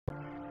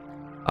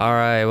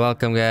Alright,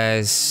 welcome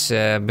guys.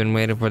 I've been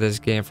waiting for this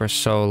game for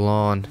so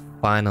long.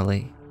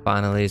 Finally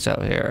it's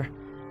out here.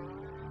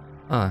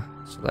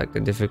 Select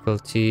the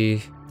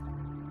difficulty.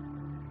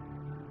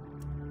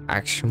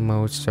 Action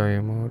mode,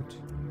 story mode.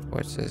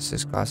 What's this?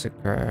 This classic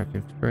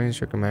experience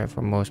recommended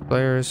for most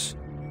players.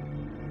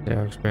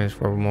 Their experience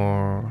for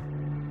more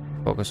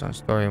focus on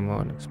story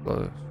mode and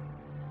explosive.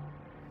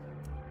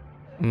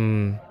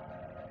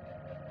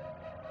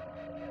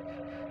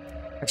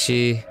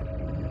 Actually,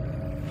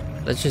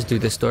 let's just do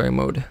the story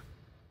mode.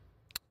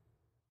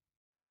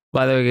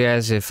 By the way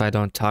guys, if I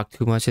don't talk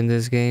too much in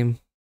this game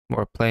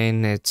or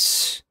playing,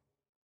 it's,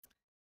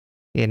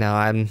 you know,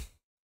 I'm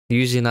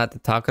usually not the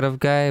talkative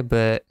guy,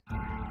 but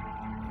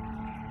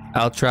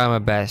I'll try my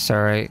best.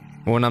 All right,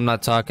 when I'm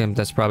not talking,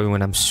 that's probably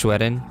when I'm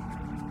sweating.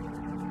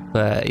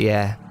 But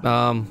yeah,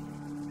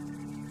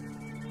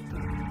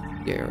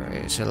 Yara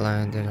is a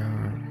land in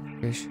our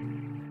location.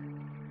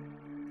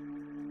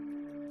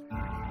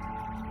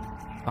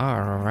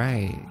 All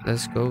right,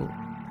 let's go.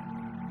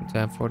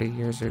 40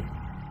 years or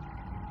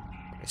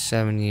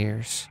 7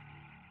 years.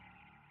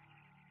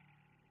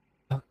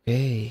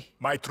 Okay.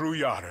 My true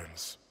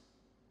Yarans,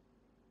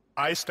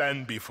 I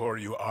stand before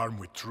you armed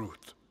with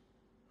truth.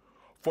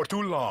 For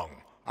too long,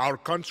 our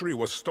country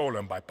was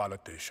stolen by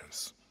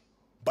politicians.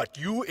 But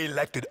you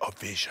elected a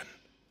vision,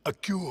 a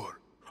cure,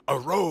 a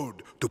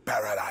road to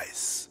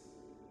paradise.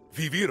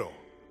 Viviro,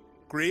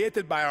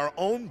 created by our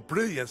own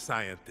brilliant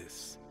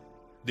scientists.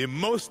 The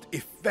most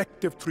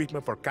effective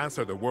treatment for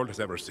cancer the world has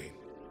ever seen.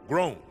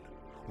 Grown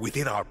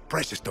within our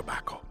precious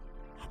tobacco.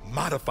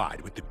 Modified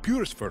with the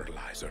purest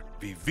fertilizer,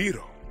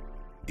 Viviro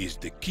is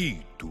the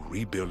key to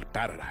rebuild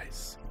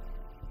paradise.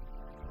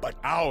 But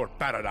our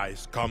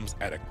paradise comes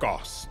at a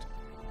cost.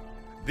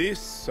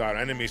 This our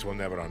enemies will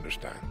never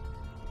understand.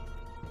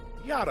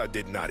 Yara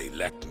did not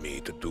elect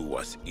me to do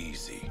what's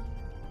easy,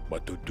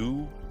 but to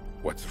do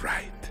what's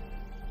right.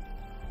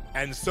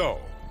 And so,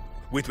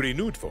 with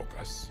renewed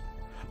focus,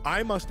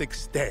 I must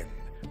extend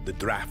the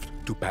draft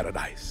to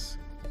paradise.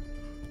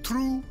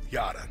 True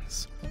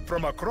Yarans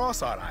from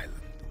across our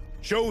island,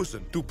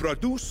 chosen to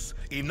produce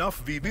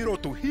enough Viviro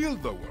to heal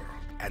the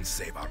world and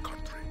save our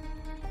country.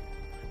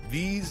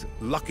 These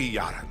lucky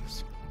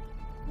Yarans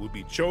will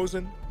be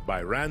chosen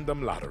by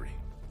random lottery.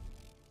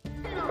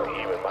 Even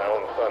my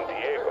own son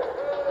Diego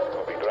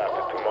will be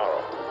drafted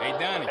tomorrow. Hey,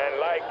 Dani. And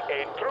like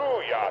a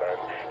true Yaran,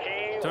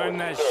 he turn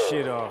that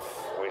shit off.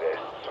 With a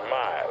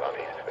smile on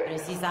his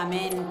face.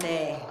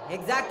 Precisamente.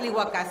 Exactly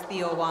what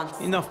Castillo wants.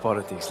 Enough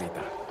politics,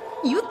 Lita.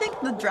 You think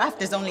the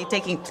draft is only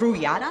taking true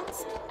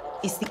Yarans?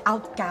 It's the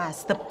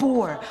outcasts, the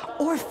poor,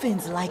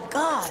 orphans like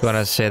us. I want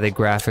to say the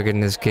graphic in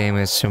this game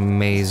is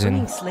amazing.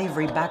 Bringing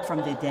slavery back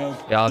from the dead.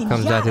 It all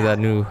comes down to that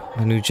new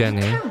gen,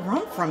 You eh? can't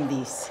run from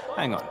this.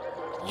 Hang on.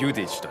 You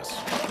ditched us.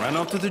 Ran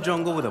off to the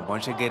jungle with a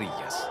bunch of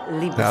guerrillas.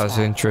 That was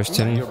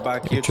interesting. You're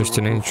back here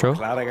Interesting to intro.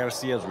 Clara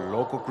Garcia's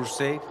local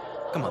crusade.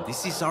 Come on,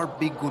 this is our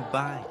big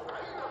goodbye.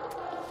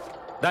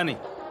 Dani,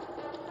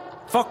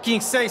 fucking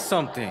say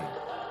something.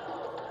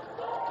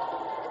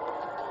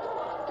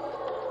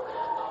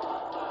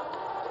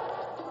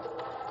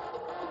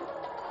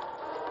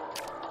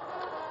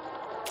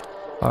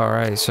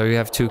 Alright, so you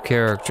have two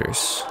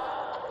characters.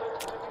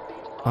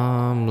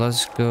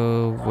 Let's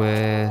go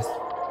with...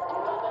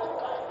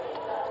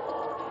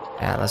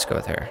 Yeah, let's go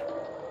with her.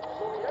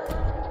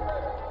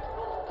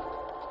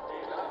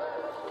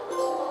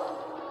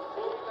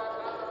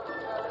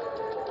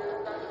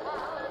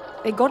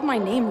 They got my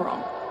name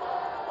wrong.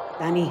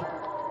 Dani,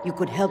 you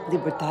could help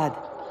Libertad.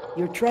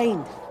 You're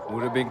trained.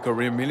 Would have been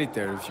career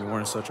military if you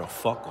weren't such a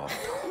fuck-up.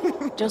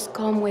 Just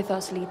come with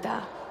us,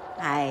 Lita.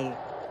 Aye.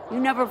 You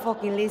never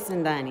fucking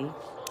listen, Dani.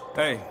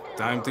 Hey,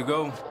 time to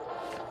go.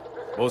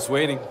 Boss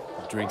waiting.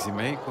 Drinks in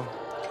Mexico.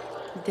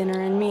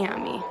 Dinner in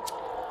Miami.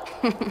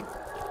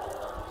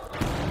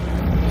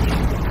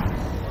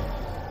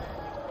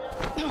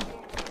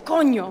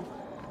 Coño!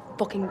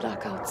 Fucking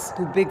blackouts.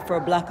 Too big for a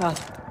blackout.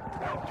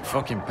 You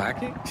fucking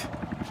package?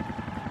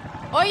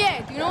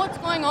 Oye, do you know what's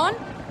going on?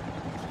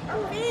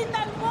 Draftees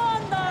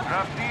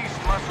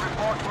must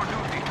report for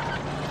duty.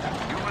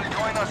 You will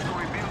join us to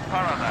rebuild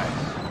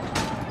paradise.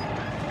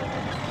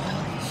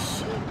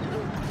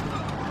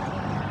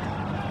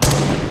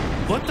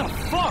 What the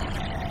fuck?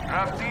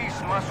 Draftees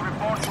must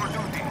report for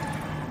duty.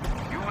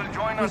 You will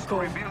join us to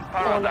rebuild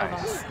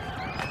paradise.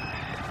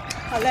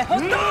 Alejo,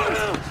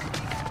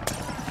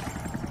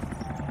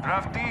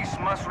 Draftees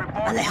must report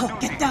for Alejo,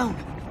 duty. get down!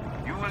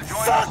 You will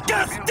join us to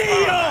rebuild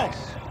paradise.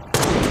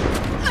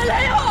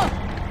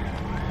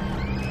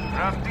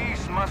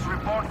 Draftees must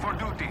report for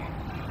duty.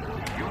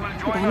 You will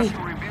join us to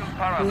rebuild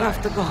paradise. We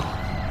have to go.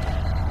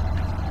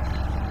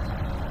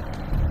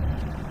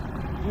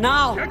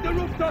 Now!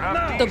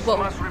 The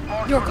boat.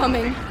 You're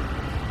coming.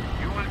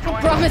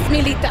 Promise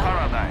me, Lita.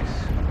 Paradise.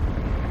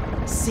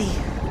 See.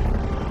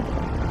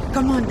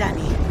 Come on,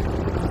 Dani.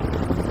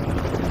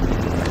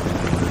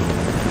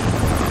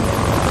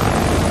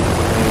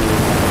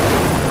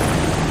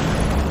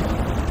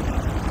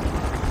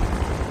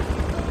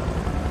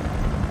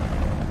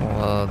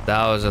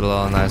 that was a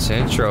little nice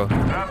intro.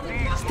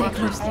 Stay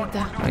close,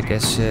 Lita. I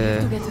guess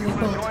To get to the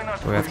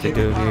boat. we have to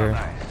do here.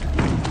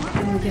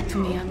 When we get to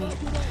Miami.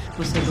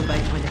 We'll say goodbye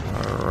to it.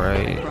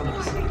 Alright.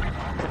 Promise.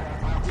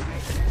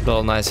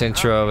 Little nice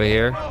intro over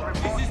here.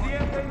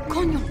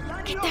 Coño,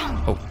 get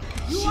down. Oh.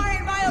 You are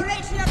in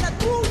violation of the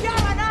true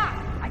Yara.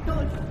 I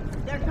told you.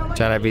 There's no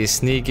Trying to be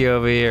sneaky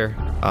over here.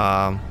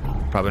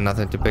 Probably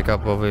nothing to pick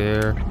up over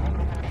here.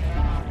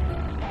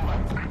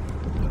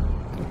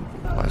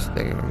 Let's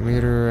take a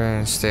meter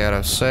and stay out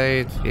of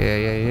sight.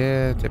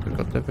 Yeah.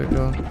 Typical.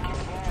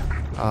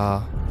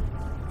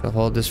 To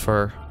hold this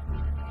for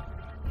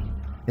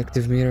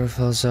active meter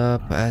fills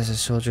up as a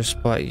soldier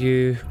spot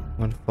you.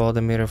 When full,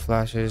 the meter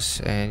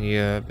flashes and you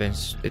have been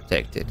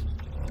detected.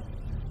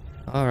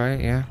 Alright,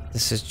 yeah.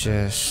 This is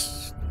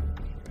just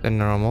the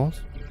normal.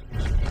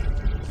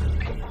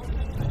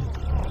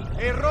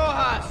 Hey,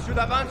 Rojas should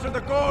have answered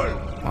the call.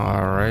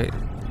 Alright.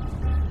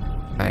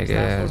 I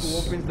guess. Who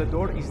opens the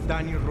door is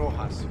Dani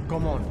Rojas.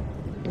 Come on.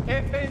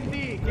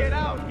 FND, get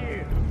out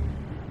here.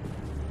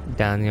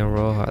 Dani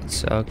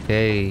Rojas.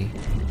 Okay.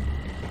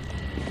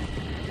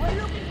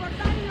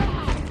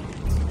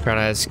 Trying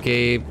to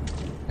escape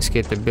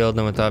the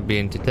building without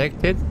being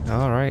detected.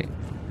 Alright.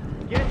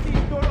 Get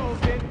this door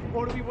open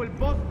or we will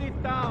bust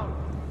it down.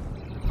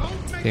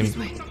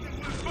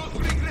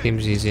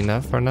 Seems easy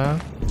enough for now.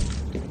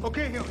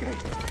 Okay.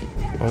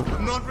 Oh.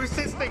 I'm not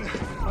resisting.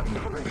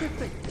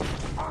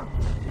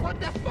 What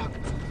the fuck?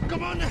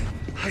 Come on.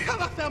 I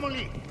have a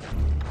family.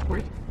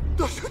 Wait.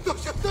 Don't shoot.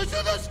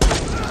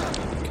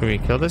 Can we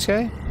kill this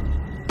guy?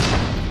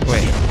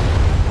 Wait.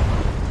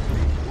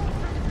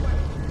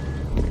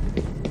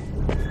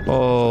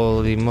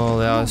 Holy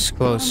moly, that was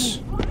close.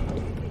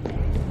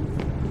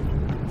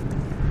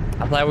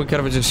 I thought we could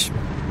have just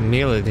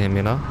mealeed him,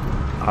 you know?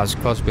 I was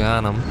close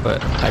behind him,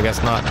 but I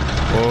guess not.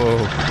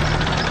 Whoa.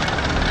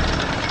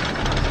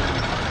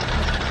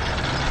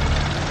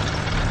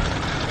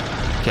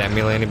 Can't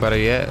melee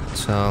anybody yet,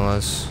 so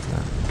let's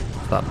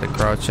stop the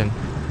crouching.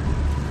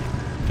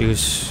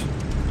 Use.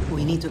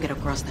 We need to get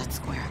across that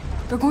square.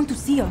 They're going to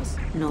see us.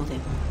 No, they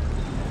won't.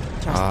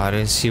 Oh, Trust I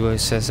didn't see what it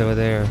says over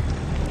there.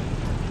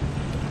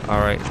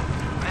 Alright,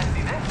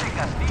 Presidente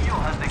Castillo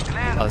has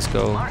declared let's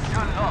go.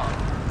 martial law.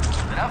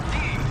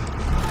 Draftee.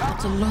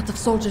 That's a lot of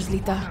soldiers,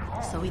 Lita.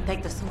 me. So we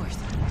take the source.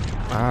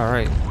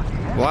 Alright.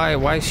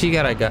 Why she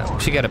got a gun?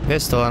 She got a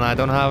pistol and I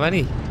don't have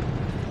any.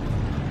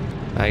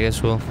 I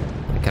guess we'll.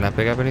 Can I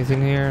pick up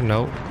anything here?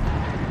 Nope.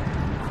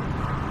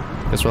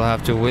 Guess we'll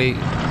have to wait.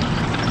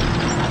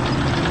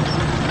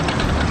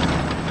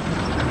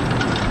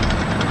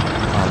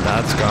 Oh,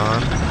 that's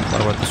gone.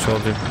 What about the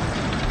soldier?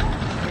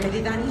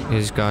 Ready, Dani?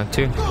 He's gone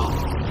too.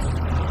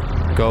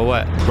 Go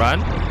what?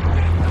 Run?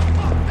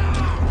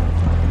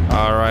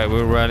 Alright,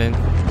 we're running.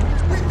 Get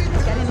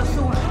in the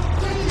sewer.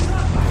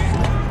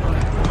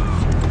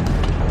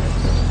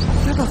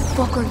 Where the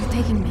fuck are you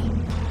taking me?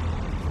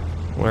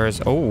 Where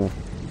is... Oh.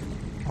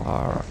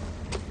 Alright.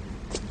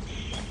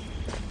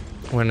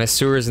 We're in the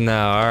sewers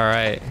now.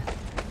 Alright.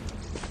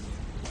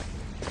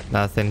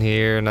 Nothing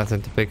here.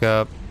 Nothing to pick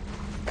up.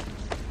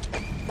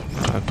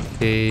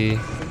 Okay.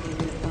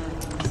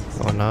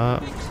 Going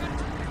up.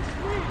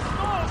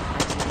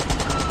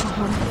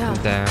 Oh, yeah.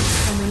 Damn.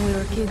 From when we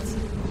were kids.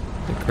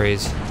 You're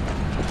crazy.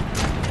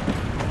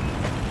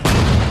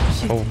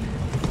 Shit. Oh.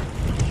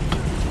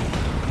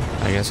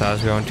 I guess I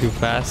was going too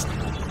fast.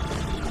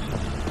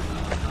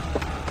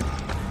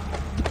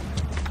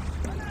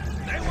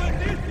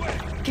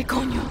 ¿Qué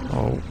coño?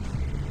 Oh.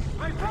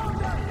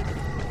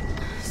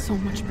 So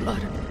much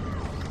blood.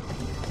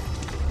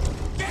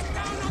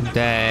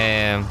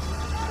 Damn.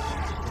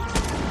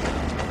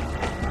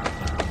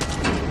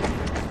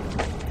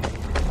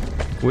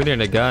 We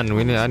need a gun.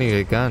 I need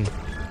a gun.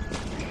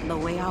 The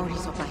way out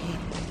is up ahead.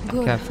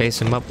 Good. Can't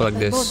face him up like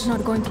That boat's this.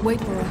 not going to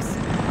wait for us.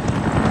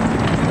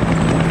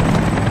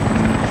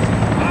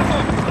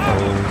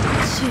 Oh.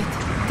 Shit.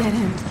 Dead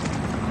end.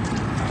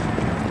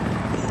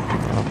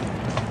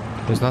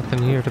 There's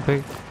nothing here to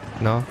pick.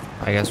 No.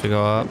 I guess we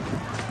go up.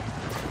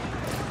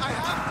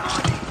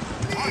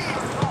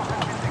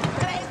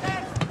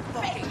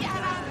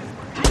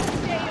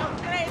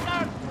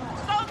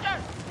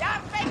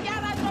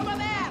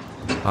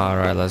 All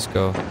right, let's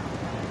go.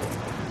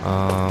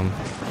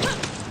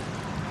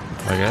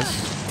 I guess.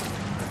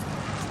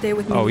 Stay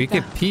with me. Oh, you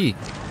Lita. can peek.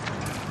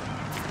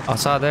 I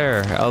saw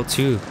there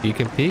L2. You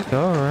can peek.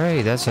 All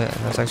right, that's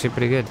actually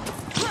pretty good.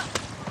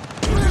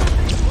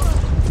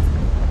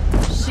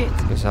 Shit.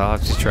 Guess I'll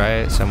have to try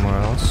it somewhere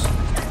else.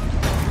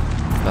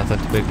 Nothing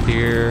to pick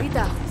here.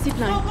 Lita, zip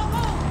line.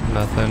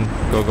 Nothing.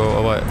 Go.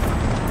 Oh, what?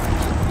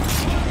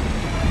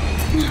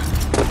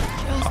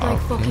 Just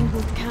like fucking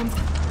boot camp.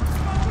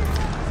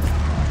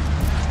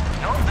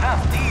 No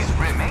draftees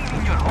remain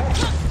in your home.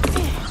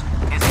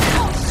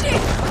 Oh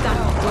shit!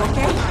 You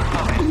okay?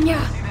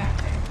 Yeah.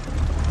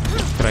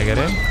 Can I get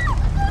in?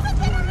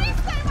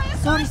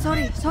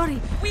 Sorry.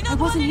 I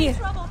wasn't here.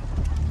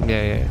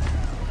 Yeah.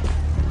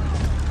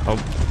 Oh,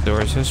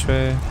 doors this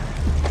way.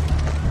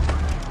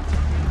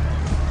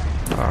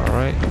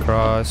 Alright,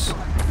 cross.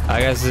 I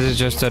guess this is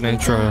just an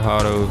intro on how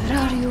to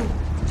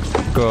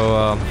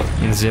go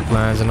in zip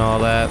lines and all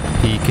that.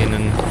 Peeking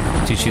and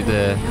teach you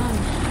the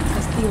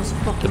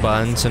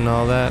buttons and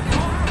all that.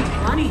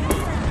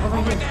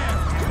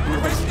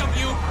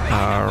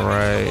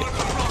 Alright.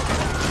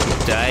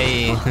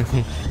 Die.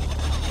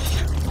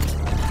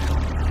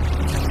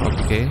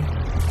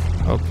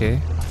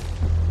 Okay.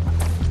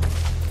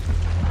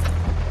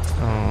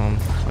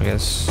 I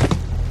guess.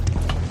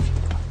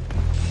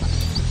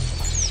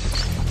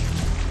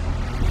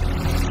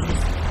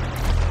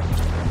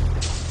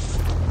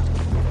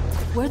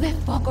 Where the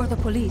fuck are the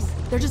police?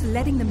 They're just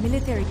letting the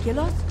military kill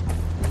us?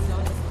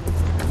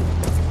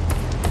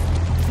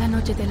 La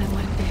noche de la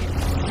muerte.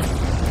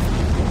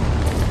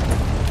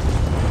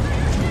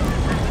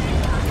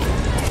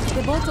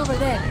 The boat's over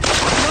there.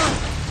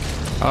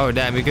 Oh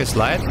damn, you can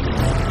slide?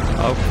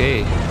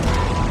 Okay.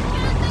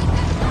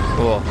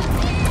 Cool.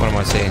 What am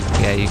I saying?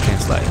 Yeah, you can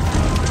slide.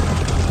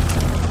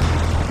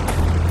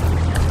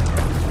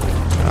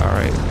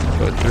 Alright,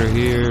 go through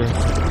here.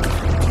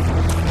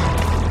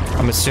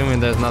 I'm assuming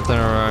there's nothing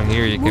around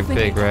here you can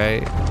pick,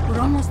 right? We're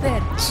almost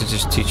there. This is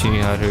just teaching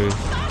you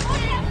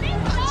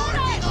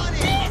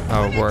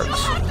how it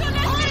works.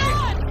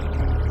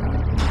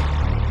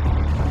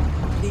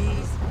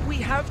 Please, we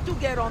have to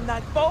get on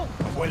that boat.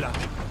 Abuela,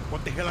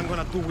 what the hell I'm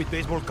gonna do with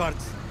baseball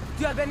cards?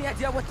 Do you have any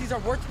idea what these are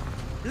worth?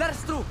 Let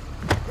us through.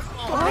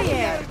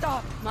 Quiet.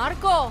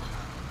 Marco,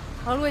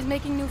 always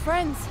making new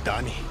friends.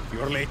 Dani,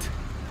 you're late.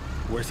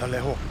 Where's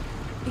Alejo?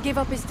 He gave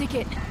up his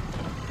ticket.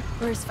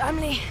 For his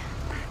family.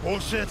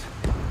 Bullshit.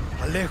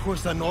 Alejo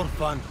is an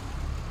orphan.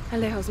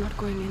 Alejo's not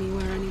going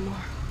anywhere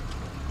anymore.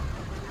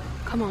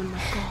 Come on,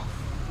 Marco.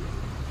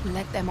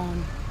 Let them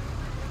on.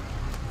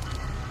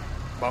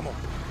 Vamos.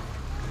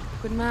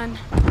 Good man.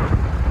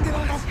 Get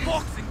on the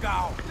boxing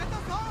gown.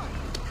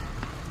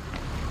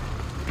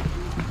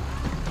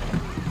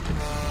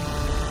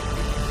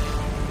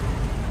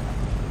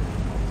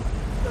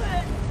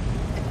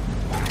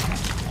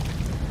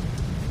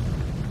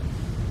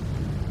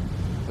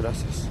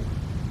 Gracias.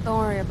 Don't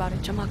worry about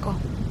it, chamaco.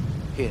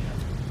 Here.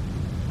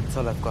 That's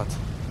all I've got.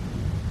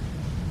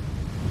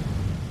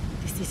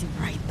 This isn't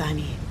right,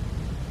 Dani.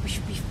 We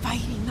should be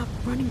fighting, not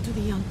running to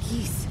the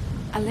Yankees.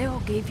 Alejo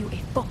gave you a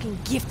fucking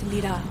gift,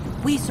 Lira.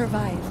 We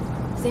survived.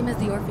 Same as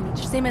the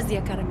orphanage, same as the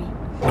academy.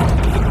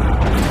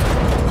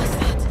 What's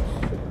that?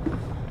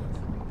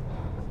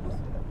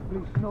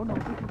 Please, no, this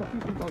is the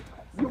fishing boat.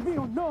 Dios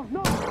mío,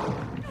 no!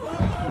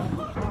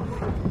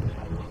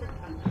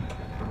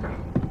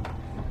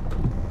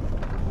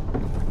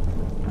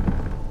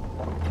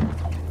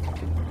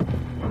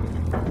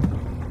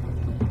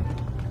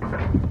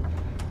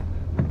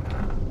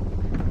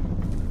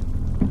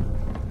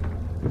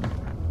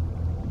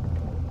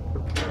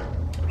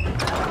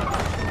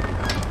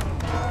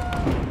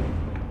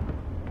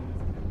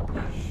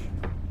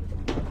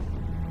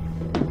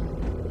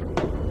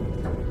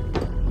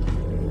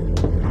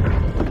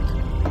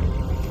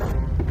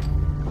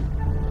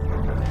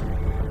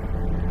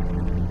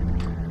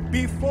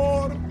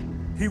 Before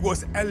he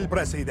was El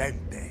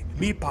Presidente,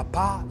 mi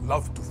papa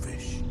loved to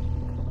fish.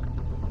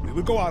 We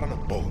would go out on a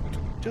boat,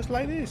 just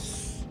like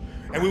this,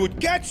 and we would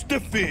catch the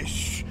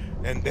fish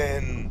and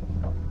then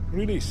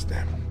release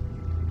them.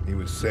 He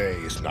would say,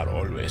 it's not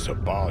always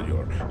about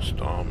your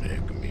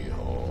stomach,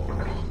 mijo.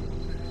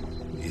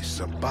 It's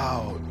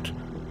about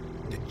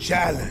the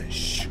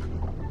challenge.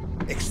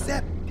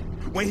 Except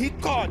when he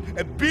caught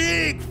a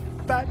big,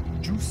 fat,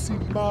 juicy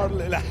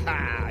marlin,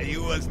 he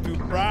was too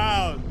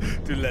proud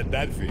to let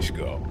that fish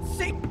go.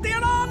 Si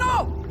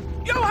tirano!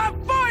 You have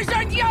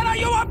poisoned Yara!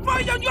 You have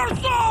poisoned your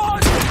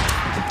sword!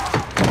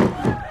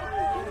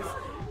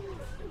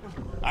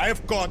 I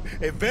have caught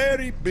a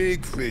very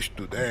big fish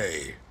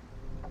today.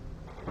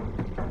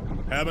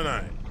 Haven't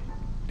I,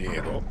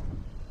 Diego?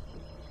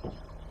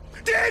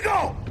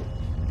 Diego!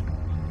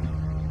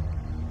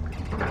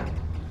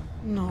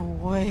 No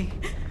way.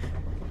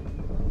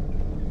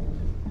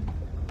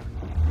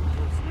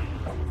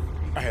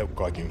 I have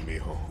caught you,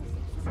 mijo.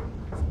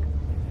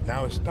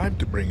 Now it's time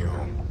to bring you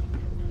home.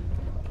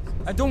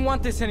 I don't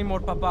want this anymore,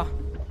 Papa.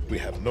 We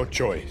have no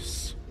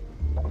choice.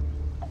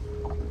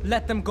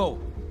 Let them go.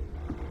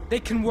 They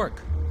can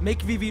work. Make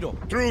Viviro.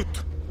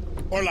 Truth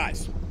or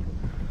lies?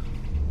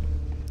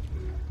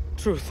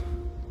 Truth.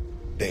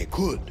 They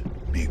could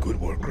be good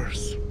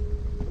workers.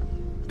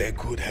 They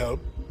could help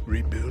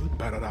rebuild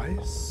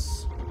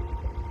paradise.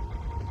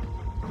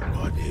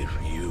 But if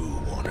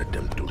you wanted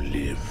them to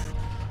live,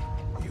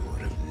 you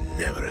would have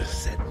never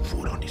set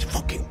foot on this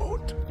fucking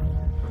boat.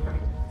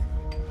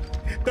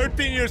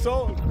 13 years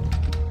old.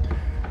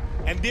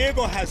 And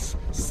Diego has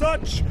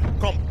such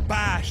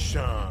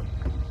compassion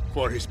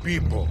for his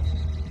people.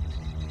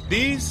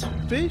 These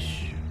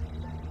fish,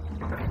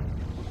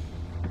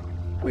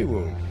 we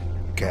will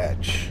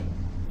catch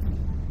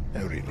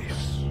and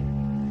release.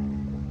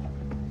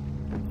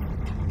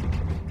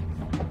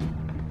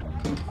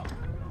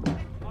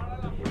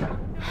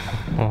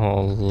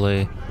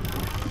 Holy.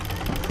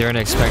 Didn't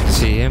expect to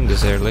see him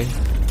this early.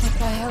 What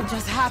the hell hell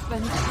just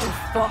happened? We're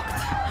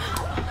fucked.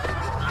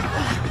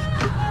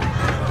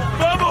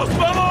 ¡Vamos,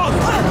 vamos!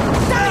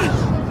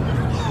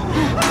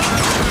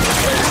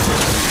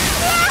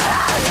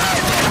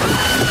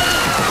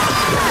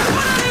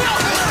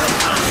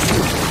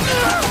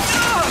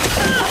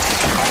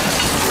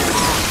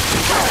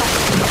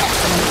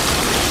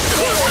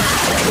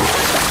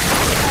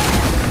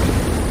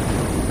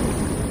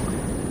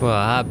 Well,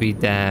 I'll be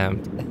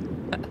damned.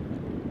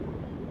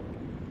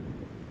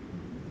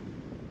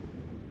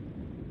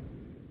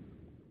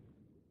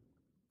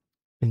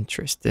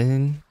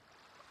 Interesting.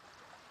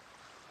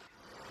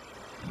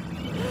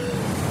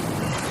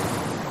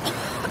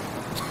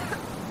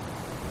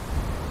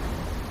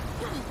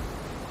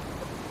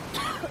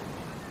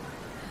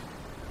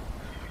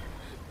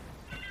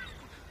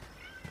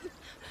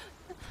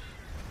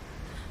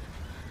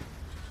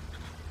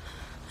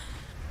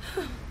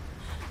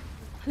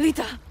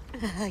 Lita!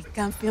 I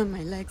can't feel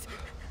my legs.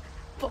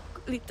 Fuck,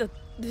 Lita.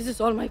 This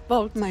is all my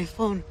fault. My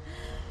phone.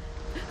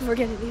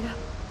 Forget it, Lita.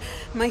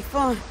 My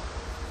phone.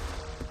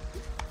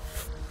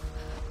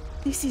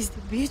 This is the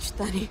beach,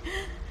 Dani.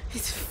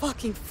 It's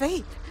fucking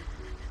fate.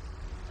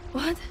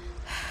 What?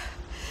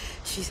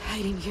 She's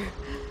hiding here.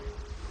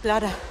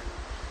 Clara,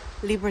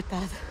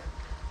 Libertad,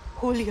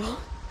 Julio.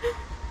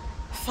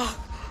 Fuck,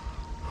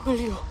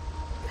 Julio.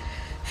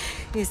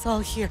 It's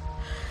all here.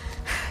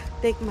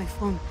 Take my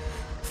phone.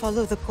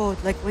 Follow the code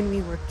like when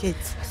we were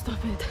kids. Stop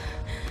it.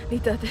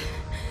 Lita.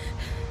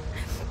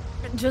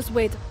 Just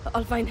wait.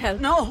 I'll find help.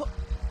 No!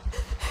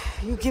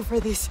 You give her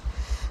this.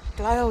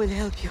 Clara will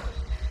help you.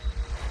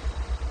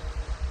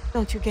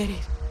 Don't you get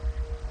it?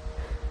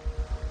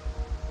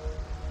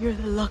 You're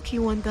the lucky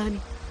one, Dani.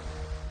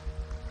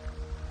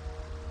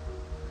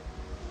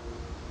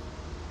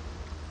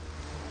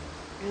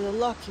 You're the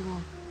lucky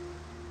one.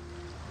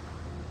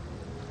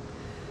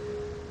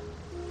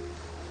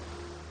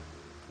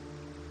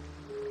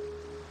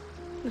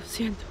 Lo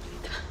siento,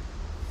 Lita.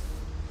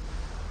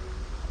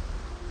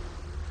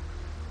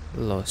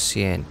 Lo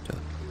siento.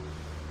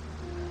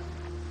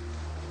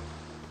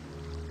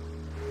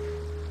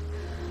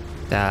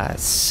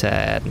 That's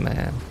sad,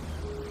 man.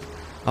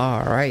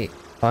 Alright,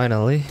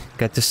 finally,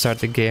 got to start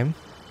the game.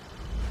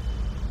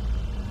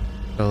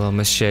 A little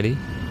machete.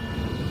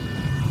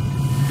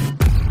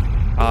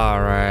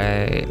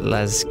 Alright,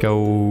 let's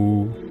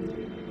go.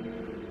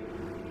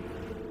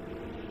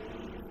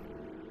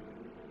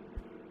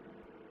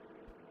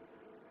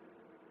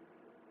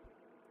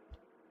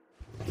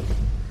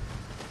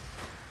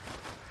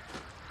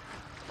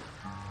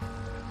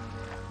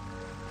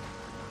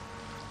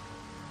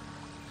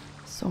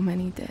 So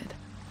many dead.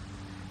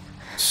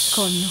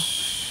 Coño.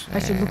 I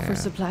should look for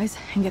supplies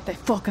and get the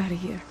fuck out of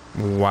here.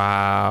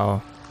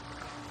 Wow.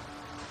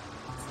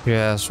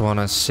 Just want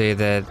to say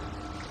that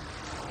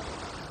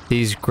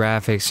these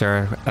graphics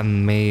are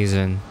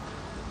amazing.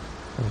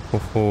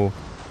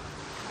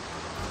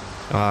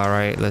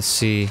 Alright, let's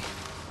see.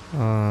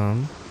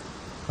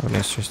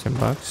 Interesting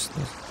bucks.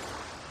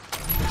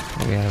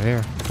 What do we have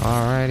here?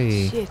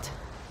 Alrighty. Shit.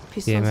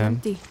 Pistol's Yeah, man.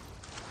 empty.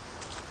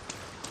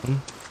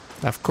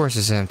 Of course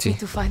it's empty. Need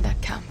to find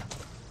that camp.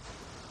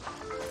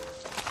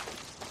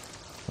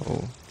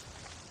 Oh.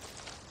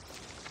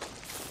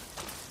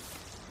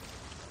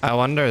 I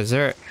wonder, is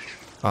there...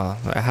 Oh,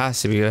 it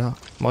has to be.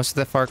 Most of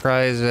the Far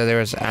Cry's, there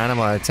was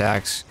animal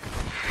attacks.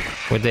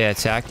 Would they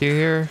attack you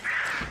here?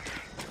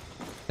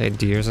 Like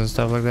deers and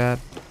stuff like that?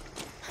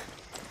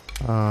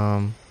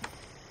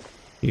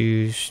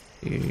 Use...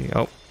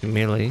 Oh,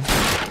 melee.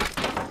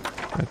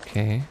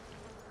 Okay.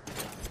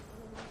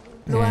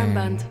 No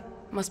armband.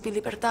 Must be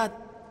Libertad.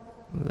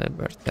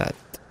 Libertad.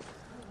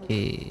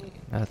 Okay.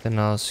 Nothing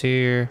else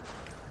here.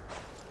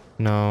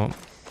 No.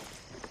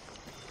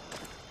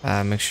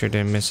 Make sure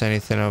didn't miss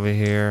anything over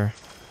here.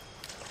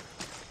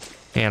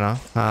 You know,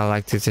 I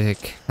like to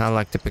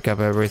pick up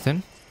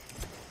everything.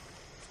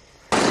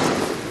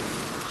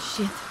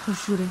 Shit, who's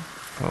shooting?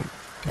 Oh,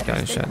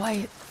 Better stay gunshot.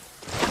 quiet.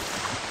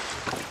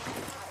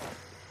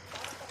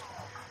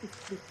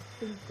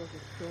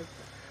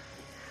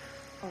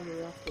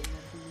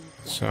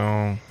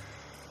 So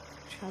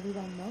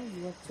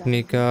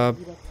sneak up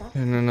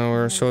and then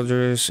our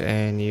soldiers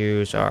and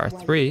use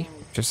R3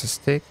 just a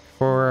stick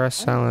for a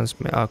silence.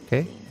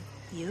 Okay.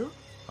 You?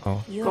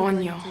 Oh. You're Coño,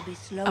 going to be a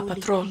slowly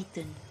patrol.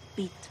 eaten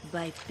bit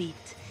by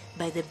bit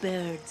by the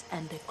birds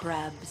and the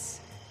crabs.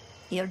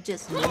 You're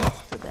just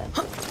next to them.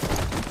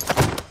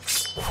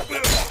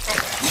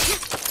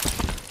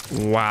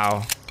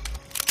 Wow.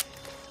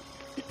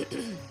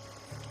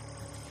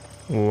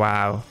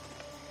 Wow.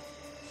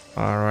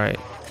 All right.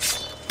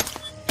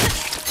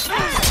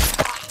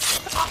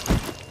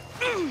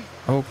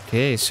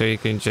 Okay, so you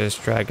can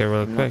just drag it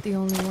real I'm not quick. the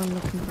only one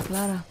looking for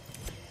Clara.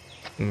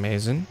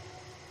 Amazing.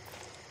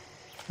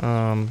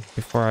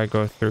 Before I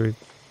go through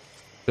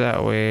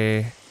that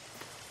way,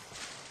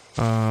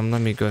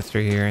 let me go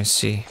through here and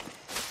see.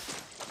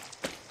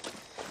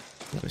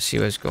 Let me see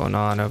what's going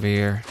on over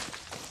here.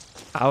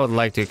 I would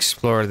like to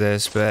explore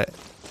this, but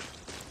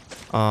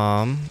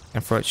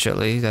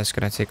unfortunately, that's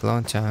gonna take a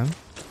long time.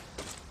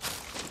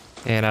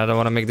 And I don't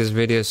want to make this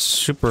video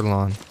super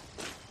long.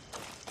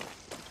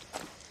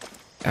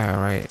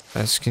 Alright,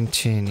 let's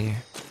continue.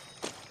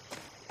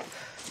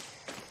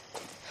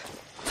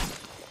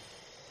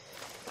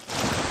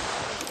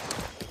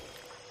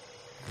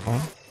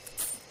 Oh.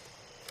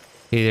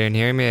 You didn't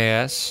hear me, I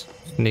guess.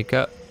 Sneak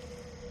up.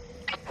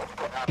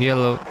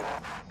 Yellow.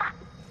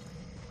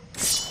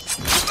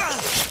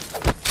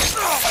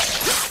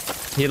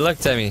 He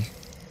looked at me.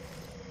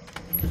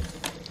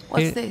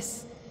 What's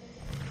this?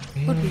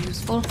 Could be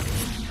useful.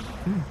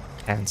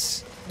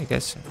 Hands, I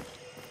guess.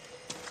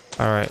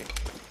 Alright.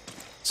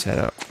 Set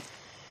up.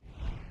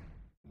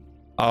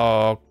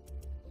 Oh.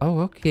 Oh,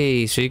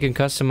 okay. So you can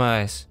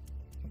customize.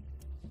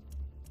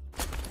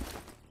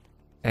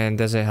 And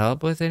does it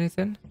help with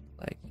anything?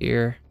 Like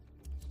here.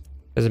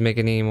 Does it make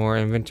any more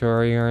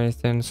inventory or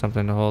anything?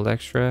 Something to hold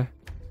extra?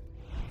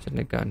 There's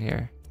a gun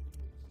here.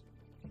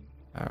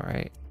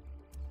 Alright.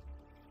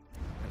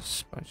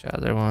 There's a bunch of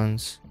other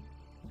ones.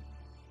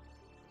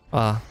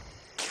 Well,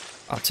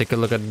 I'll take a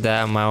look at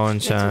that on my own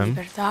time.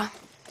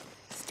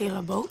 Steal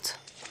a boat.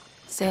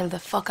 Sail the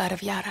fuck out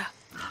of Yara.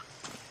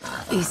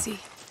 Easy.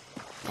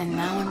 And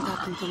now I'm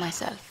talking to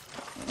myself.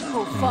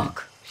 Oh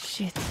fuck.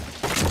 Shit.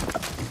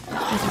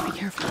 Better be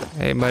careful.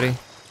 Hey buddy.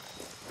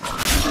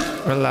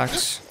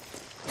 Relax.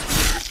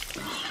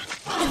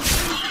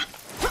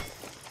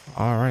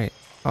 Alright.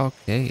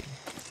 Okay.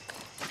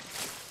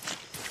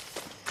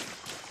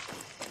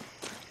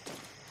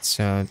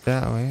 So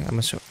that way,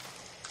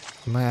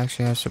 am I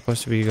actually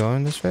supposed to be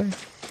going this way?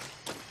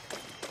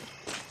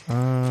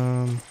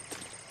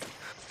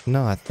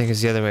 No, I think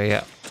it's the other way.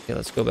 Yeah. Okay,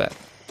 let's go back.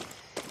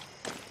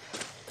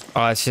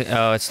 Oh,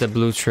 it's the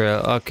blue trail.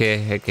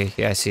 Okay, okay,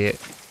 yeah, I see it.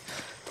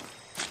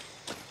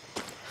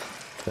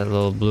 That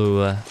little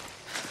blue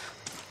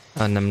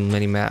on the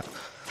mini map.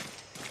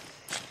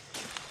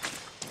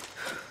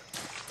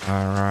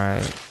 All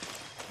right.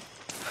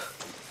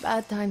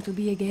 Bad time to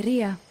be a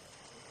guerrilla.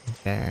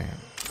 Damn.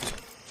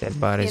 Dead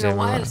bodies Been a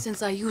everywhere. while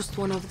since I used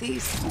one of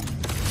these.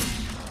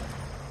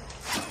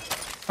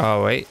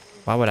 Oh wait,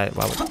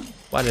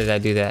 why did I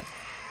do that?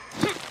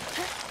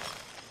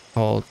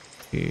 Hold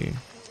Q.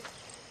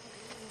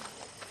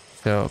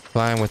 So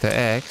climb with the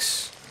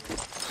X.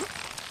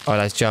 Oh,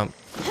 let's jump.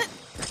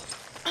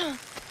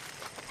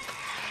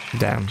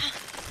 Damn.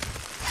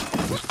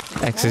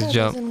 X is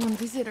jump.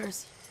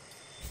 Visitors.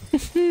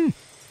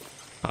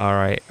 All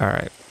right.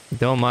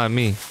 Don't mind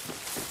me.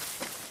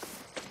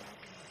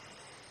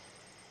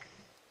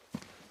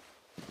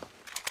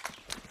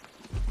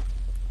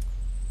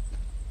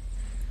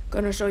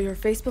 Gonna show your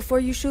face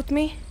before you shoot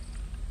me?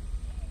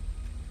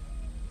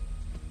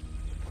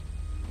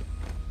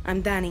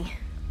 I'm Dani,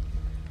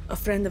 a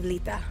friend of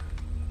Lita.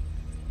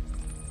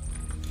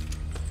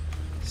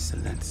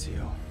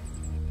 Silencio.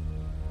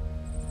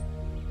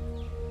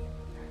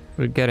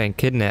 We're getting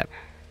kidnapped.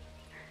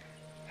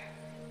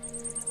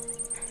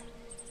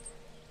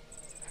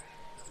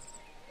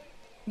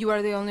 You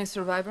are the only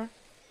survivor?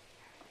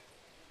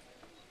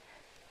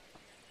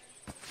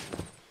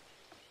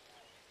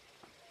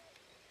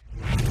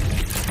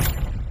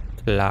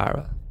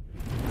 Clara.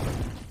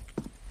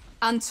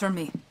 Answer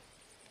me.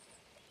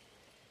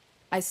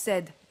 I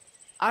said,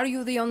 are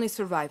you the only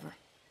survivor?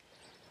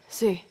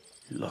 See.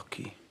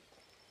 Lucky.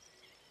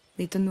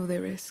 Lita knew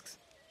the risks.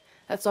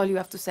 That's all you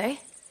have to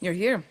say? You're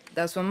here.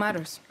 That's what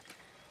matters.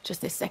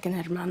 Just a second,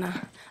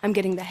 hermana. I'm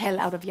getting the hell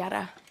out of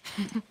Yara.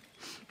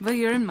 But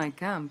you're in my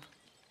camp.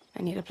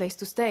 I need a place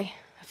to stay.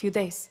 A few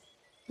days.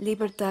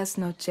 Libertas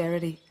no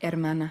charity,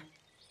 hermana.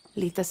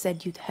 Lita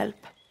said you'd help.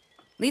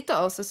 Lita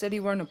also said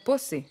you weren't a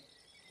pussy.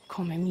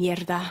 Come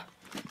mierda.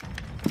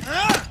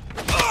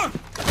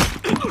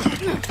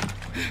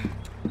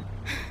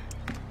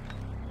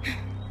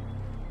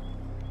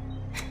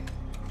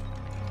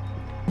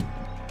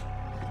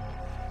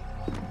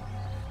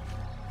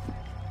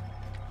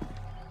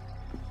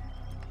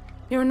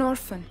 You're an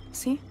orphan,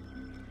 see?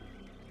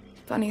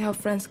 Funny how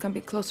friends can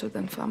be closer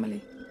than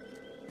family.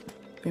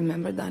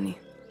 Remember, Dani,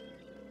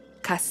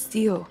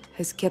 Castillo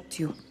has kept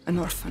you an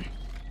orphan.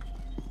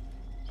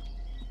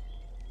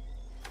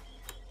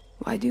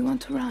 Why do you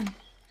want to run?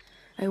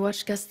 I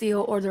watched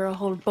Castillo order a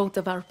whole boat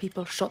of our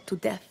people shot to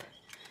death.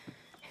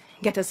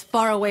 Get as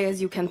far away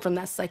as you can from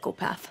that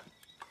psychopath.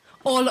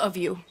 All of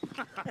you.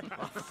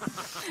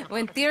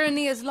 When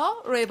tyranny is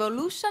law,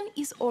 revolution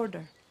is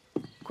order.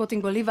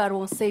 Quoting Bolivar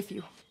won't save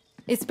you.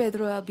 It's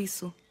Pedro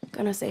Albizu.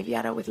 Gonna save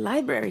Yara with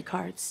library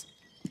cards.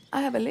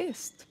 I have a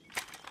list.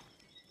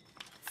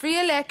 Free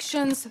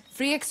elections,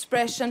 free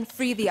expression,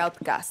 free the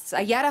outcasts.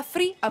 A Yara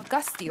free of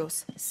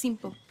Castillos.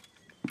 Simple.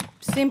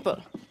 Simple.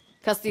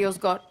 Castillo's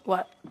got,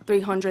 what,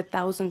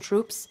 300,000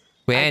 troops?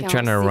 We ain't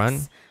trying to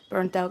run.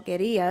 Burnt out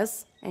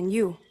guerrillas, and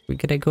you. We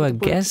gotta go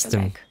against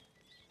them.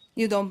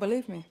 You don't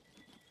believe me?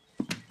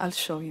 I'll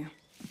show you.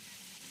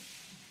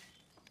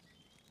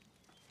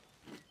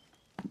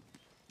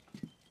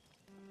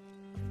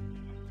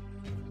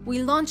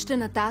 We launched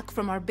an attack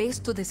from our base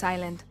to this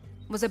island.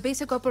 It was a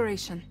basic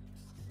operation.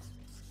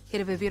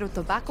 Hit a Viviro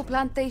tobacco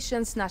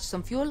plantation, snatch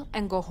some fuel,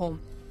 and go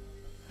home.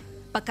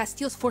 but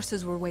Castillo's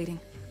forces were waiting.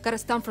 Got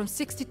us down from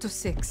 60 to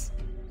 6.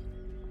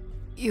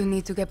 You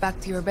need to get back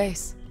to your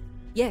base.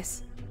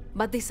 Yes,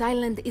 but this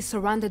island is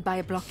surrounded by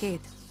a blockade.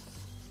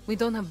 We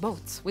don't have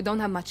boats, we don't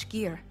have much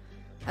gear.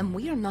 And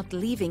we are not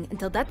leaving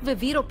until that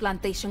Viviro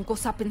plantation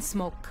goes up in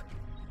smoke.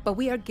 But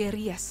we are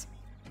guerrillas.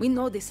 We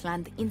know this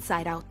land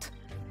inside out.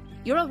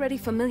 You're already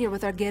familiar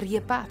with our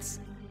guerrilla paths.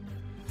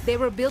 They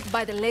were built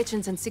by the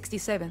legends in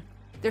 67.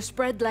 They're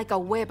spread like a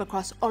web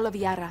across all of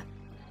Yara.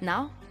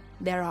 Now,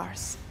 they're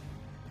ours.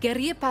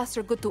 Guerrilla paths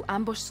are good to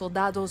ambush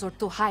soldados or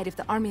to hide if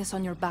the army is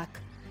on your back.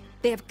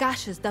 They have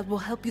caches that will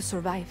help you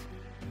survive.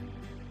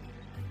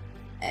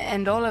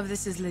 And all of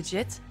this is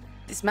legit?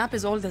 This map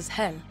is old as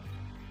hell.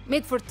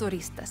 Made for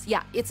turistas.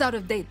 Yeah, it's out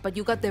of date, but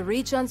you got the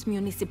regions,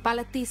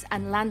 municipalities,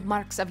 and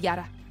landmarks of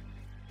Yara.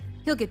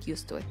 He'll get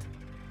used to it.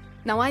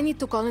 Now I need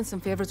to call in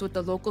some favors with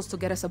the locals to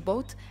get us a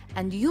boat,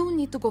 and you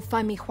need to go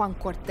find me Juan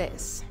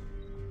Cortez.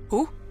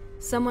 Who?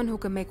 Someone who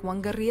can make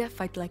one guerrilla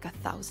fight like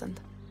 1,000.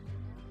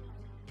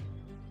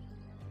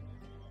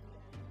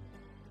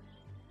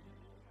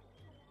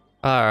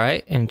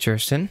 Alright,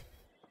 interesting.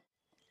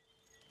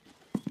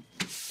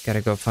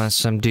 Gotta go find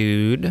some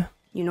dude.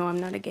 You know I'm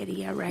not a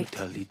guerrilla, right?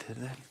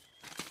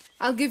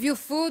 I'll give you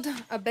food,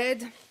 a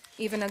bed,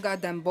 even a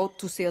goddamn boat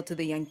to sail to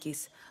the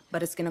Yankees.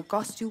 But it's gonna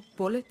cost you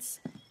bullets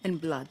and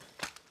blood.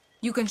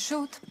 You can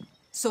shoot,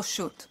 so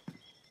shoot.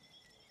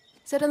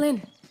 Settle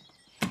in,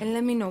 and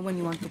let me know when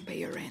you want to pay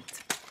your rent.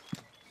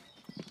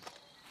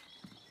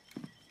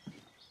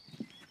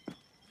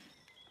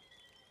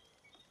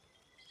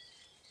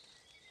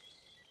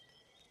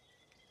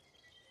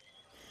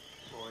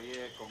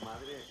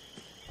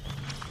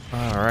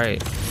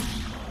 Alright.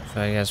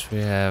 So I guess we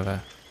have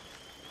a...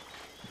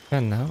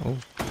 And now, ooh,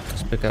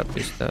 let's pick up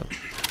this stuff.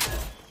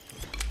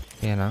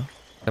 You know,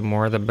 the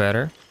more the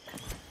better.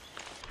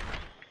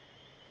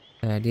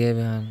 The idea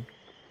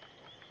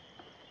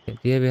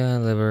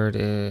behind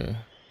liberty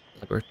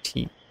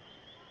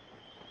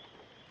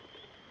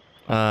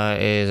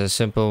is a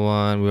simple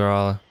one. We're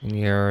all in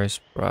years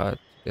brought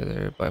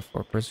together by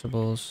 4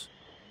 principles: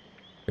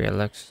 free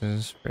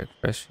elections, free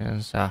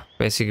expressions.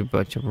 Basically a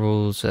bunch of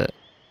rules that.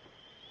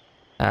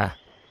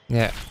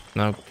 Yeah,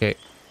 okay.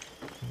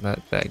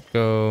 Let that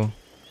go.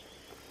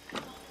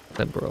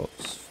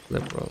 Liberals.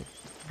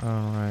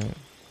 Alright.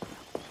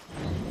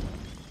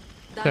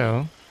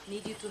 So,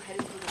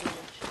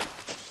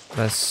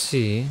 let's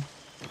see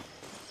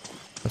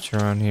what's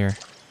around here.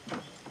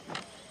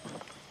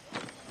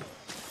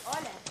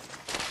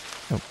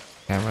 Oh,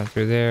 can't run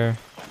through there.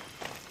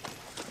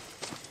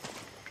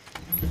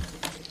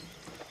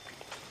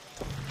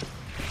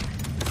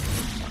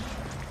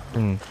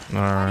 Alright.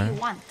 What do you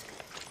want?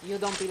 You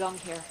don't belong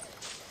here.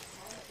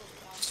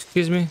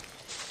 Excuse me?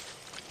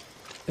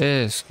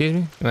 Excuse me?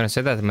 You wanna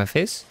say that to my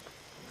face?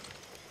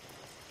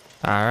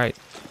 Alright.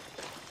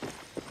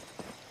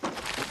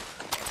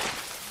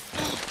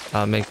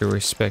 I'll make her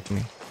respect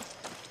me.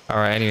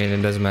 Alright, anyway,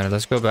 it doesn't matter.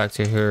 Let's go back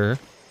to her.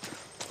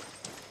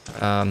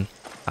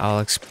 I'll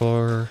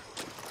explore...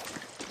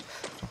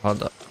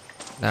 Hold up.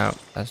 No,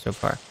 that's too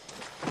far.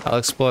 I'll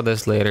explore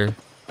this later.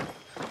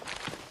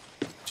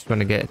 Just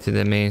want to get to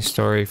the main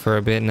story for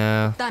a bit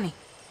now. Dani.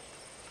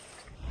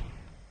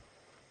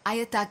 I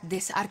attacked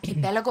this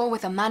archipelago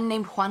with a man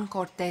named Juan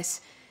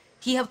Cortez.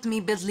 He helped me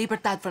build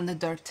Libertad from the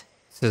dirt.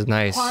 This is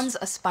nice. Juan's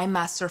a spy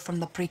master from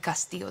the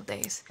pre-Castillo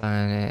days.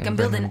 Can Build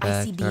build an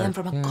ICBM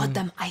from a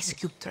goddamn ice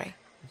cube tray.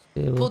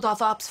 Pulled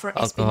off ops for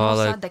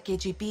Alcoholic. Espinosa, the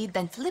KGB,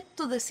 then flipped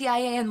to the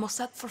CIA and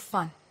Mossad for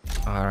fun.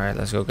 Alright,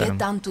 let's go get him. Get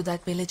down to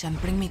that village and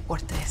bring me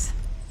Cortez.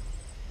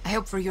 I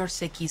hope for your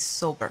sake he's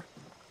sober.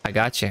 I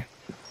got you.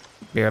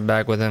 Be right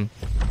back with him.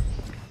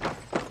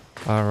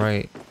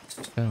 Alright,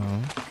 so...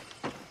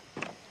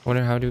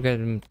 wonder how do we get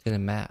him to the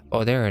map?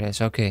 Oh, there it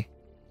is. Okay.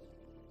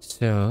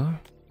 So...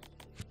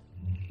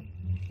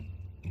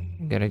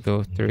 gotta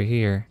go through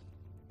here.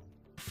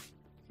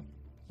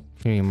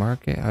 Can you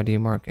mark it? How do you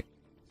mark it?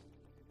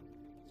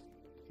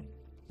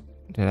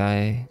 Did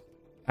I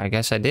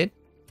guess I did.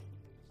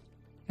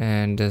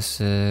 And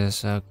this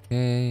is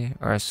okay.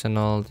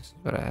 Arsenal. This is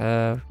what I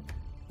have.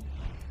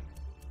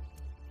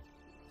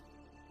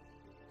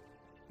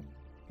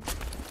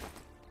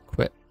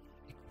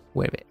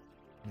 Equip it.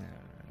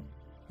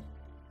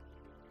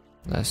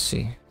 Let's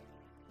see.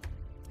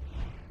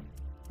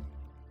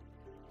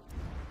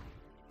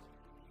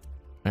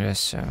 I guess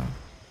so.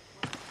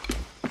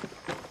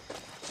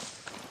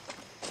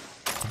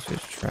 Let's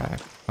just track.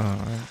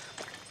 Alright.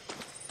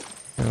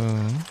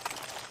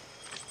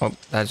 Oh,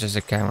 that's just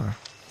a camera.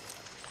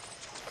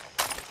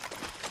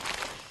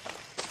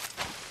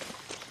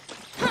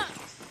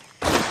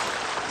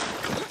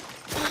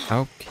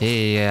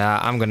 Okay, yeah,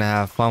 I'm gonna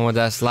have fun with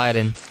that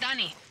sliding.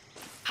 Dani,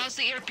 how's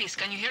the earpiece?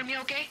 Can you hear me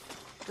okay?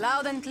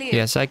 Loud and clear.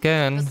 Yes, I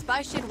can. The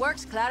spy shit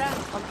works, Clara.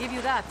 I'll give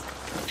you that.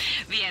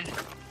 Bien.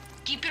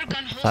 Keep your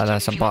gun holstered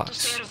That's a if you want to box.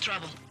 stay out of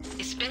trouble,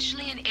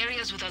 especially in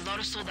areas with a lot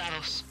of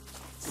soldados.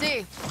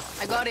 See,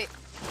 I got it.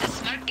 The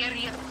smart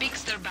guerrilla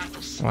picks their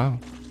battles. Wow.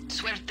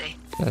 Suerte.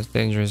 That's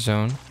dangerous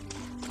zone.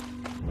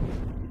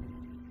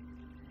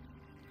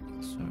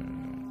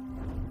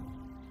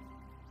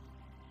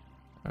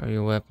 Throw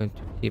your weapon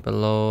to keep it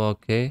low.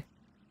 Okay.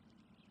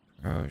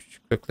 Crouch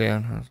quickly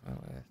on.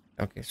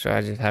 Okay, so I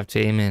just have to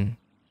aim in.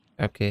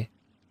 Okay.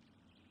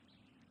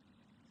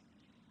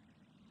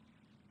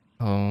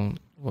 Weapon.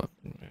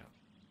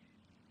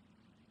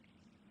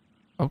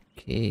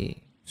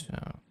 Okay, so.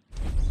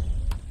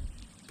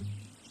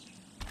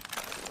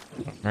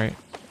 Right.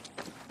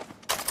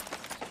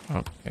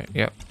 Okay,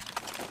 yep.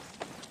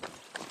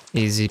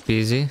 Easy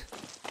peasy.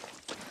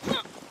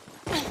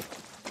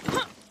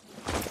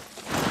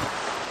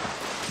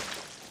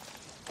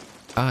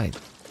 God,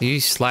 you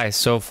slice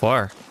so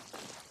far.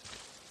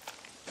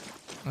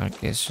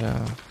 Okay, so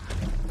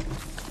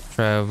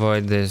try to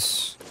avoid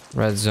this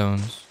red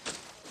zones.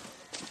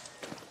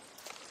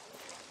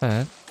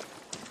 Alright.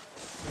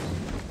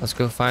 Let's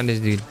go find this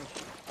dude.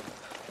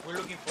 We're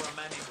looking for a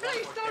man in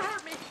Please don't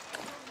hurt me.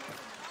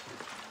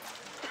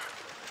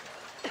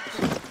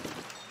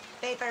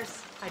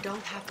 Papers. I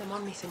don't have them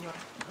on me, senora.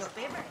 No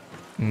paper.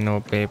 No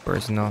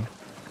papers, no.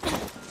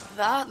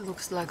 That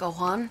looks like a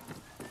Juan.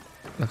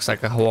 Looks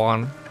like a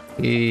Juan.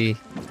 He.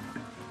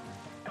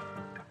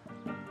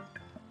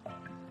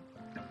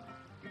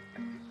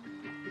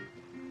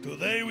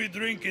 Today we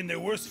drink in the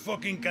worst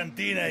fucking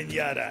cantina in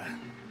Yara.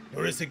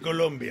 Or is it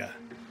Colombia?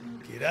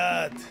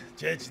 Kirat,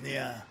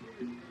 Chechnya.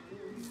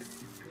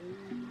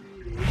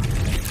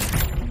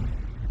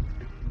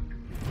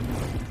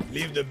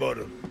 Leave the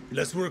bottle.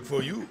 Let's work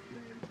for you.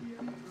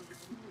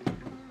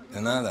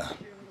 De nada.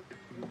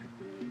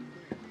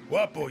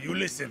 Guapo, you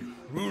listen.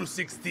 Rule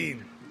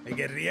 16. A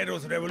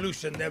guerrillero's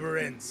revolution never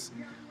ends.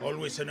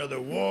 Always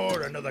another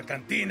war, another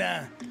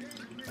cantina,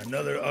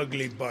 another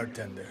ugly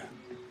bartender.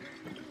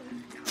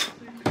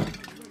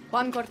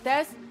 Juan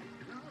Cortez?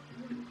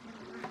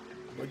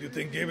 What do you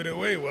think gave it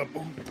away,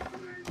 Guapo?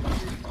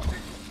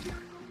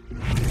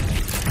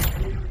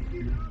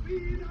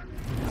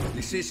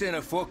 This isn't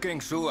a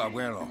fucking zoo,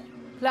 abuelo.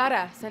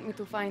 Clara sent me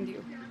to find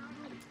you.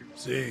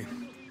 See,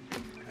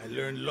 I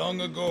learned long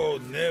ago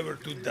never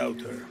to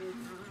doubt her.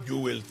 You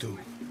will too.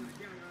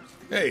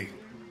 Hey,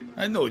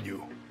 I know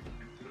you.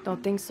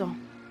 Don't think so.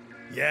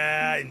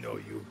 Yeah, I know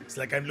you. It's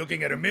like I'm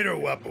looking at a mirror,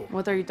 Guapo.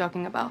 What are you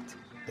talking about?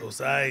 Those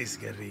eyes,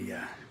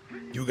 guerrilla.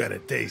 You got a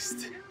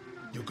taste.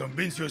 You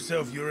convince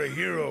yourself you're a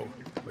hero,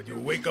 but you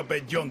wake up a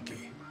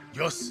junkie,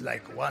 just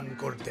like Juan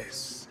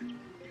Cortez.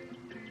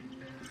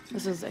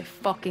 This is a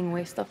fucking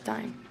waste of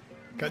time.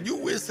 Can you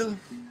whistle?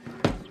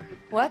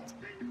 What?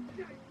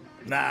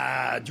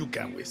 Nah, you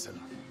can't whistle.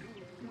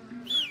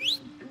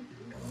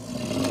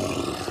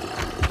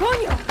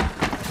 Coño!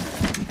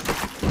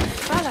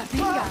 ¡Hala,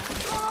 venga!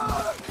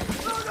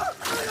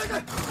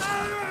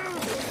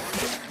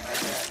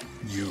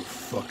 You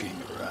fucking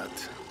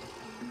rat.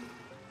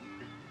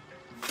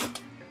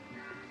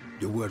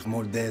 You're worth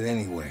more dead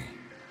anyway.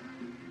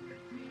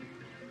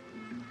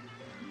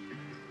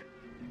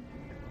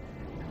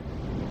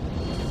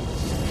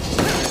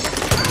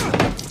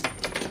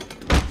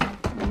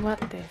 What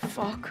the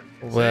fuck?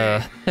 Well,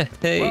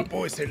 hey.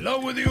 Guapo is in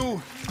love with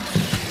you.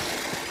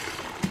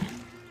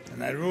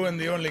 And I ruined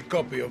the only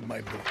copy of my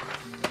book.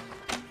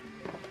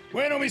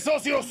 Bueno, mis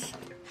socios,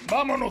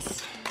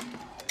 vámonos.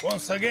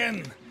 Once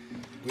again,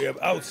 we have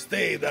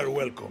outstayed our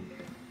welcome.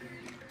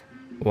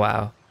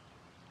 Wow.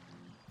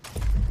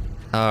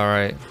 All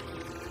right.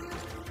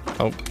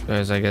 Oh,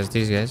 there's, I guess,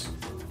 these guys.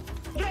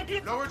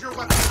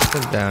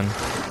 Sit down.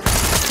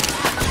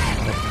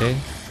 Okay.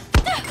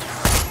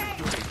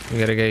 We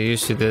gotta get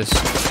used to this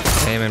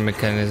aiming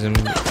mechanism.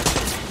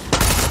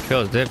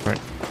 Feels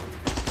different.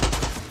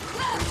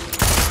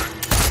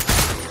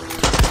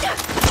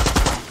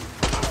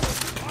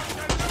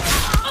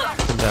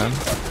 Sit down.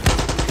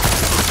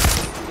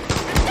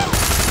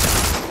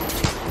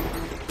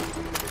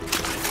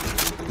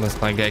 Unless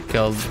I get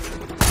killed.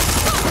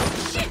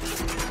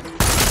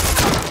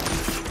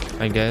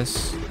 I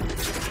guess.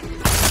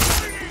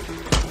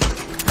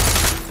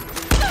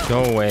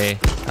 Go away.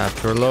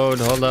 After load,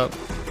 hold up.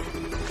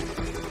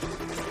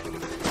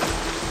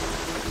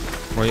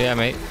 Where you at,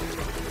 mate?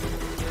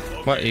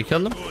 What, you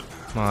killed him?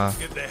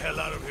 Get the hell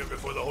out of here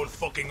before the whole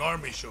fucking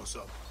army shows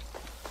up.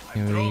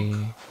 I'm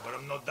drunk, but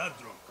I'm not that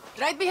drunk.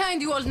 Right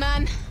behind you, old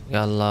man.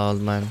 Yalla,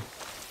 old man.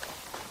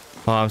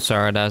 Oh, I'm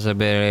sorry, that's a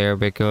bit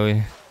Arabic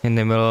in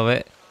the middle of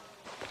it.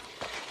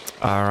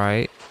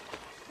 Alright.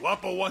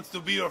 Guapo wants to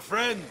be your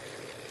friend.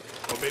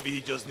 Or maybe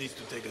he just needs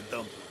to take a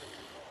dump.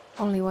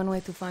 Only one way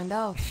to find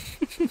out.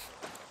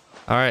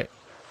 Alright.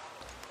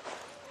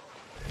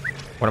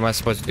 What am I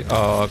supposed to do?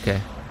 Oh, okay.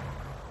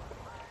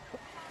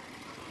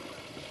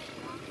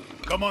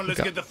 Come on,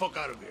 let's get the fuck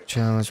out of here.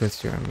 Challenge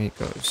with your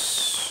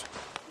amigos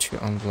to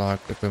unlock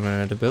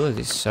equipment and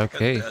abilities.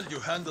 Okay. I can tell you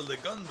handled a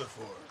gun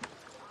before.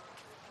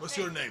 What's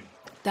your name?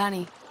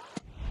 Dani.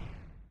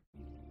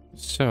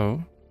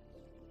 So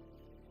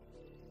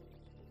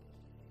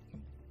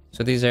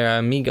these are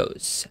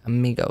amigos.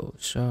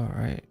 Amigos. All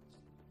right.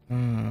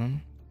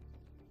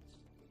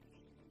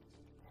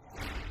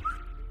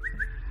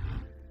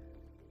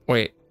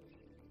 Wait.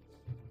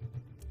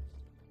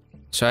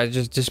 So I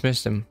just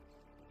dismissed him.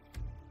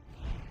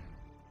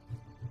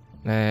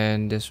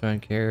 And this one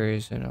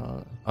carries and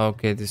all.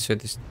 Okay, this are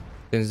the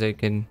things they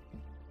can.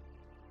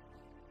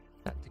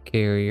 Not the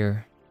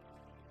carrier.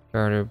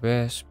 Starter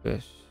best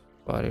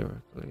body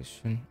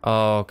regulation.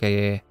 Oh,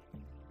 okay, yeah.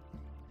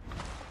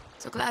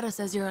 So Clara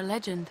says you're a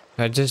legend.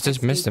 I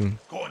just missed him.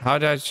 How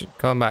did I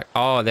come back?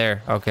 Oh,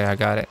 there. Okay, I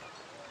got it.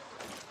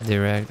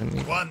 Direct.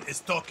 One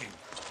is talking.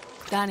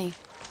 Dani.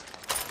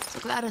 So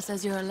Clara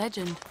says you're a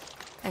legend.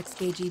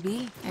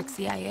 Ex-KGB,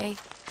 ex-CIA.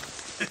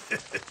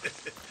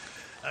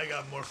 I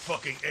got more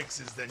fucking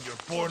X's than your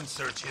porn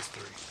search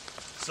history.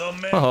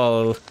 Some men,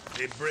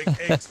 they break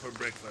eggs for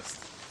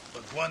breakfast.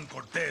 But Juan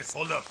Cortez,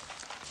 hold up.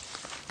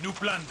 New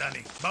plan,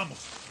 Dani.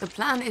 Vamos. The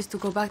plan is to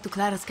go back to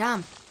Clara's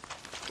camp.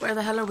 Where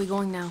the hell are we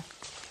going now?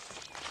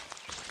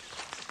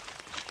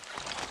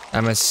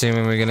 I'm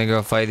assuming we're gonna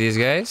go fight these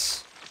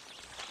guys?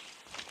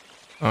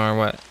 Or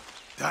what?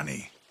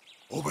 Dani,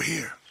 over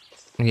here.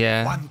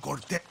 Yeah. Juan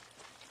Cortez.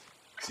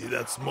 See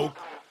that smoke?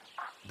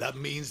 That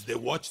means the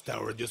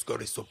watchtower just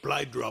got a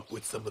supply drop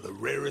with some of the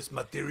rarest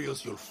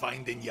materials you'll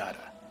find in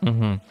Yara.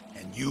 And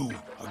you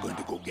are going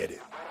to go get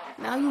it.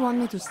 Now you want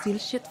me to steal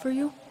shit for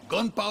you?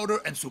 Gunpowder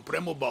and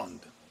Supremo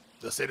Bond.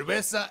 The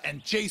cerveza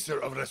and chaser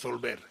of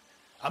Resolver.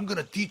 I'm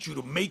gonna teach you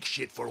to make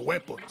shit for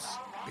weapons.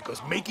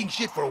 Because making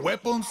shit for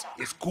weapons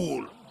is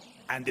cool.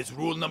 And it's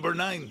rule number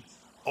 9.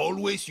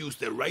 Always use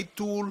the right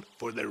tool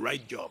for the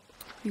right job.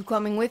 You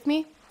coming with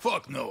me?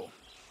 Fuck no.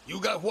 You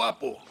got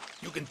Guapo.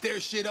 You can tear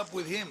shit up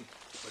with him.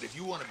 But if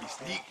you want to be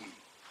sneaky...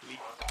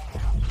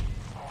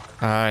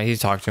 He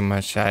talked too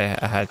much. I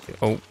had to...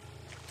 Oh.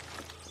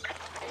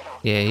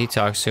 Yeah, he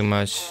talks too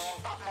much.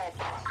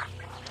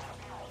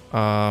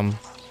 How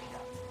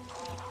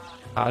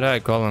do I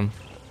call him?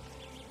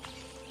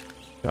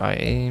 Do I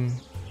aim?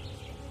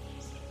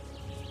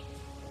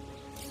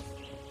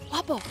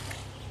 Guapo.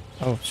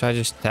 Oh, should I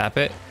just tap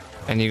it?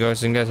 And he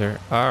goes and gets her.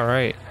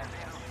 Alright.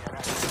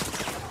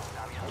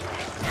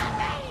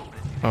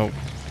 Oh.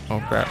 Oh,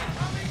 crap.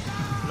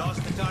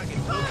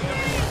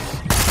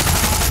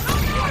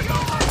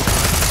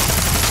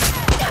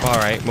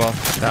 Alright, well,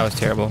 that was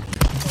terrible.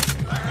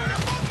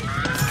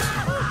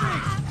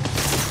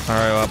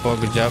 Alright, Wapo,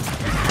 good job.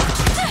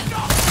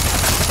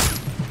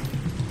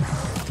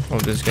 Oh,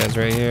 this guy's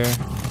right here.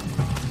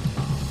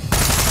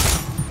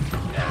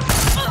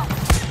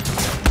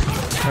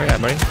 Where you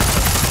at, buddy?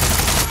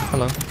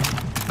 Hello.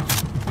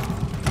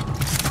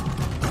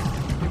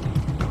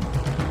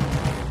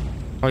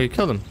 Oh, you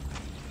killed him.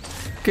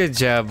 Good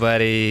job,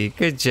 buddy.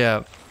 Good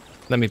job.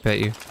 Let me pet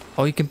you.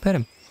 Oh, you can pet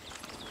him.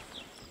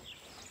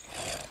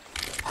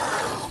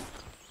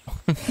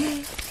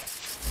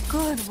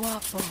 Good,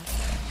 Guapo.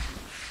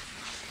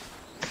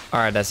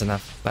 Alright, that's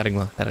enough. Let it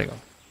go. Let it go.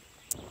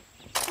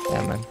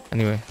 Yeah, man.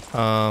 Anyway,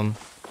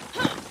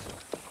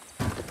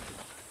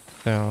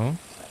 so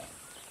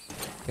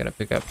gotta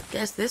pick up.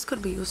 Guess this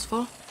could be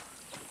useful.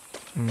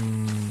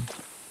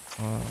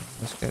 Oh,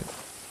 let's get.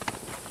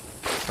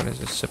 What is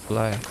this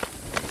supply?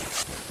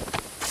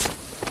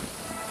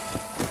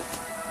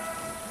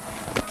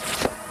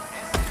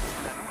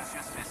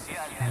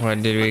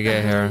 What did we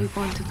get here? What are you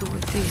going to do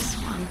with this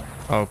one?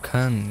 Oh,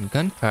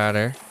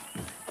 gunpowder.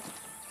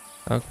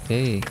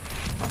 Okay.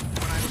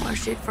 More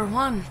shit for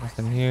one.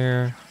 Nothing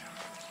here.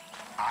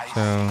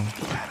 So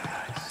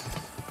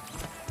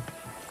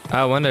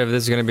I wonder if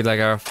this is gonna be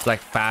like our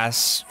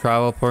fast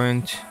travel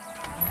point.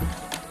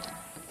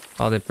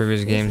 All the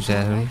previous games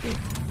had.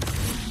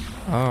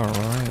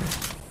 Alright.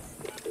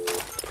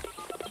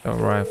 A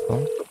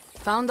rifle.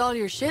 Found all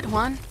your shit,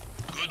 Juan.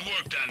 Good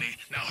work, Dani.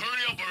 Now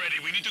hurry up already.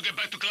 We need to get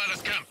back to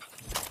Clara's camp.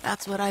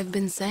 That's what I've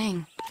been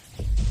saying.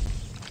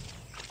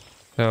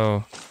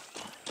 So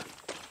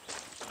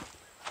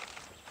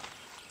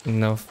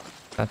no,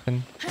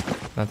 nothing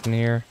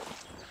here.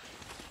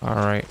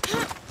 Alright.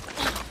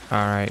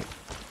 Alright.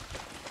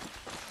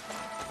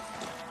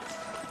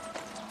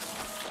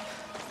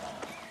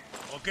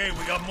 Okay,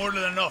 we got more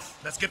than enough.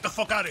 Let's get the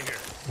fuck out of here.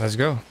 Let's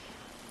go.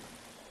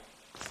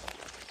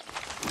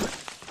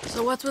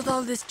 So what's with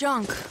all this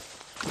junk?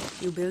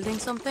 You building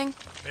something?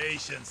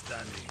 Patience,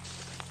 Dani.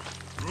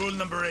 Rule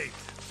number 8.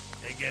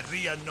 A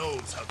guerrilla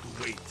knows how to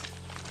wait.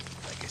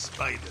 Like a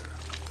spider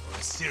or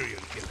a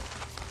serial killer.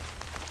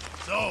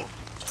 So,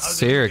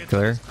 Serial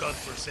killer?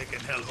 godforsaken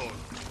hellhole?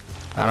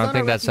 I don't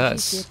think that's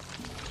us.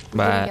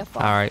 But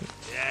alright.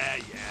 Yeah.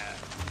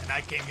 And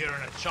I came here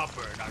in a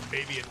chopper in our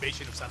baby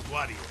invasion of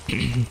Santuario.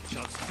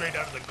 Shot straight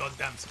out of the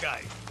goddamn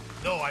sky.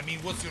 No, I mean,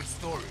 what's your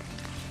story?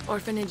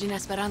 Orphanage in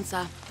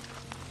Esperanza.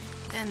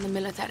 Then the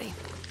military.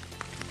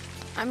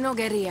 I'm no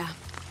guerrilla.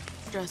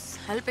 Just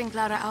helping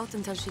Clara out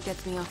until she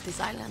gets me off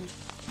this island.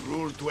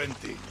 Rule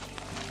 20.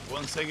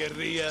 Once a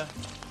guerrilla,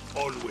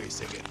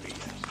 always a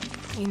guerrilla.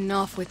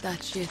 Enough with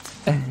that shit.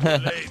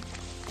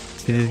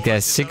 She just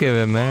got sick of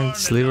it, man.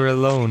 Just leave her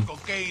alone.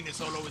 Cocaine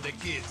is all over the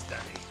kids,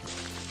 Dani.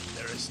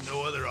 There is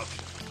no other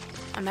option.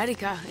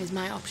 America is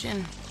my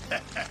option.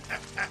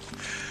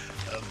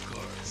 Of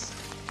course.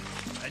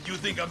 And you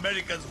think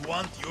Americans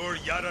want your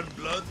Yaran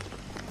blood?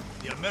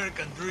 The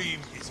American dream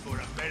is for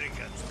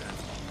Americans,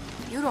 Dani.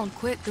 You don't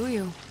quit, do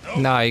you?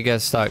 No, you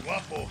got stuck.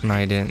 No,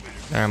 you didn't.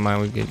 Never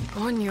mind, we good.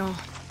 Coño.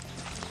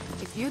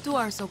 If you two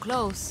are so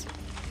close,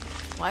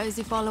 why is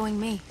he following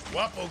me?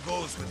 Guapo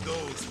goes with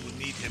those who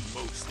need him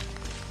most.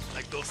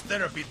 Like those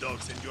therapy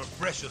dogs in your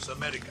precious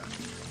America.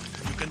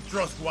 You can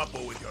trust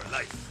Guapo with your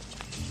life.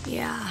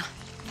 Yeah,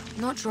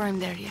 not sure I'm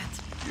there yet.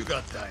 You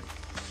got time.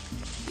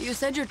 You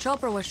said your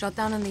chopper was shot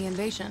down in the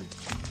invasion.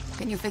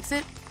 Can you fix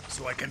it?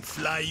 So I can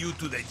fly you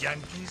to the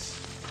Yankees?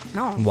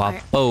 No.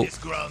 Guapo. It's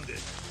grounded,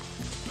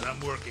 but I'm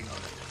working on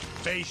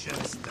it.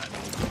 Patience,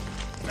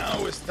 Dani.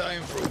 Now it's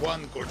time for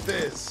Juan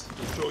Cortez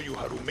to show you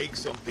how to make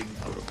something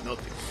out of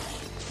nothing.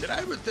 Did I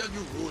ever tell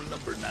you rule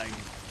number 9?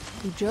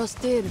 You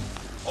just did.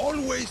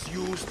 Always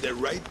use the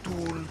right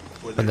tool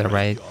for For the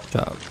right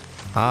job.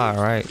 All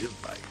right.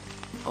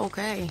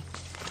 Okay.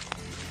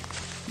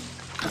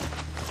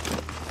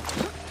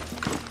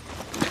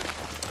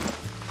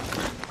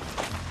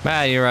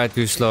 Man, you're right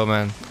too slow,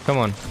 man. Come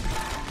on.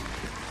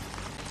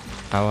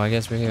 Oh, I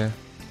guess we're here.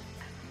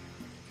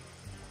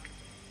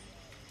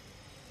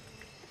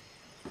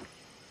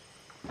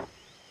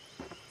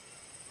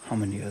 How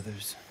many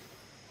others?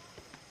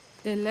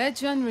 The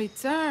legend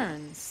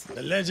returns.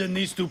 The legend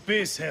needs to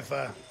piss,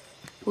 Jefa.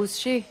 Who's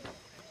she?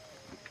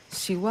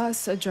 She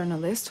was a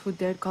journalist who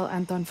dared call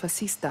Antón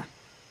fascista.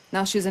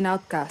 Now she's an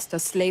outcast, a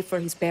slave for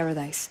his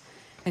paradise.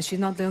 And she's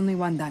not the only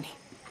one, Dani.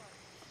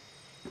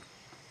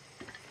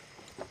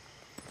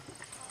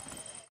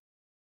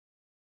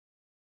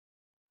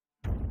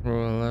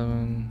 Rule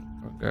 11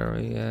 for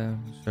guerrilla.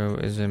 So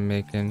is it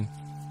making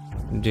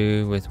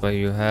do with what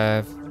you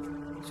have?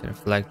 Is it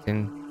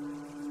reflecting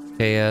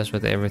chaos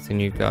with everything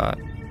you got?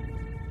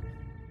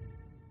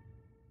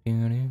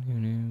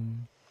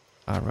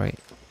 Alright.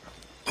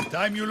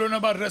 Time you learn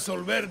about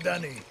resolver,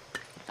 Dani.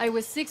 I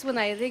was 6 when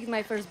I rigged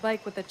my first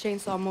bike with a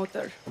chainsaw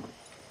motor.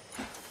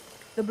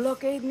 The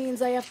blockade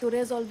means I have to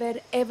resolver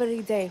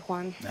every day,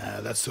 Juan.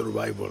 Nah, that's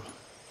survival.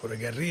 For a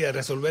guerrilla,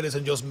 resolver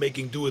isn't just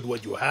making do with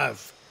what you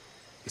have.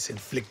 It's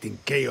inflicting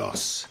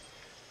chaos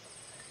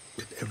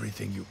with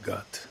everything you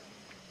got.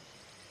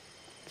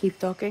 Keep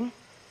talking.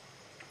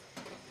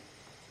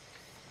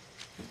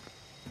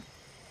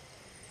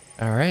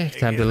 Alright,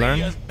 time to learn.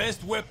 Guerrilla's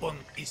best weapon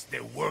is the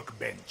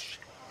workbench.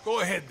 Go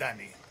ahead,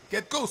 Dani.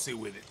 Get cozy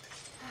with it.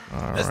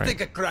 Let's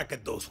take a crack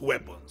at those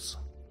weapons.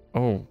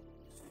 Oh,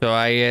 so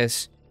I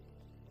guess...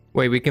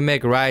 Wait, we can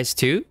make rice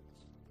too?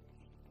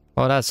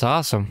 Oh, that's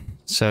awesome.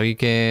 So you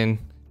can...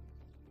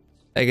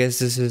 I guess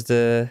this is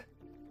the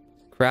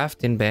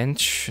crafting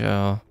bench.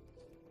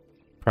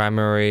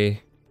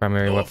 Primary No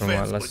weapon.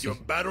 offense, Let's but see. your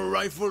battle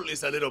rifle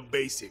is a little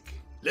basic.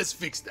 Let's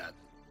fix that.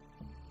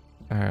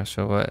 Alright,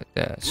 so what?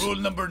 Yes. Rule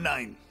number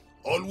 9.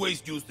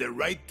 Always use the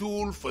right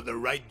tool for the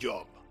right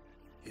job.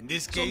 In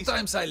this case,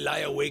 sometimes I lie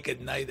awake at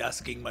night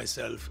asking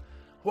myself,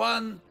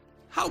 Juan,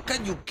 how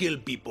can you kill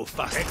people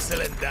fast?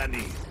 Excellent,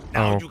 Dani.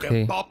 Now you Okay.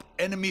 can pop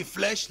enemy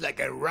flesh like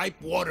a ripe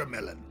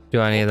watermelon.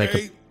 Do I need like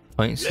Okay, a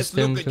point let's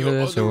system look at for your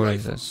this, other or what is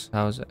rifle. this?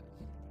 How is it?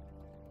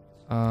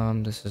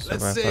 This is a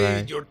Let's rifle. say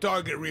I- your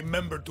target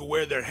remembered to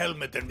wear their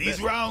helmet and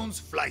these rounds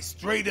fly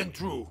straight and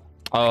true.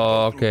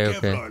 Oh, Through okay,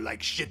 okay. Kevlar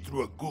like shit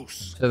through a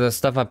goose. So the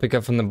stuff I pick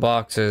up from the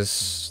box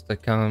is the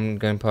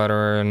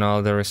gunpowder and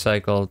all the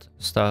recycled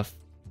stuff.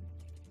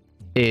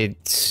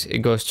 It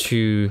goes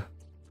to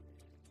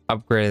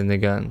upgrading the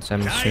guns,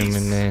 I'm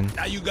assuming, then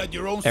Now you got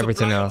your own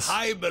everything supply else. of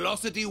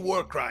high-velocity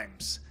war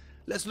crimes.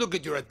 Let's look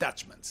at your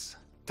attachments.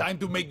 Time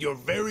to make your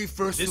very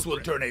first. This will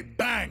turn a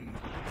bang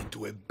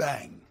into a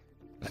bang.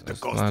 At the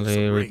cost of Slightly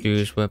some range.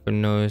 reduced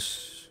weapon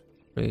noise.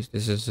 Please,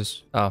 this is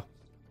this. Oh,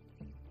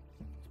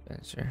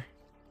 Spencer.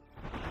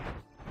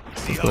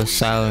 See how The easy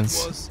silence,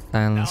 that was?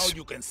 silence, Now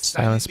you can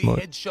silence silently mode.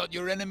 headshot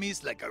your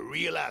enemies like a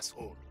real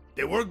asshole.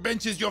 The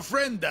workbench is your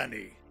friend,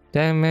 Dani.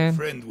 Damn, man.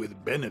 Friend with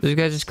benefits. This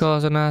guy just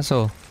calls us an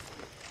asshole.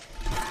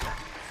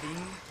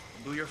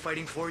 Do your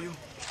fighting for you?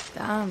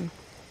 Damn.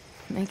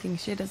 Making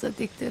shit is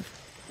addictive.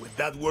 With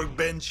that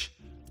workbench,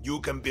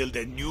 you can build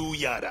a new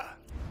Yara.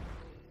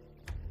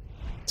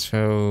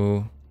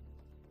 So,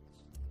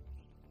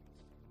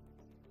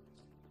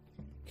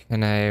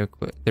 can I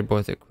equip? They're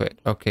both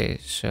equipped. Okay,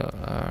 so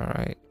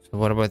alright. So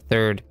what about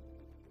third?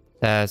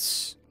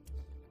 That's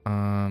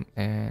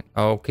and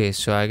okay,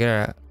 so I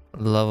gotta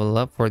level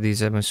up for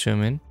these, I'm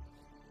assuming.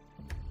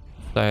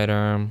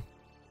 Sidearm.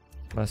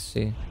 Let's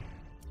see.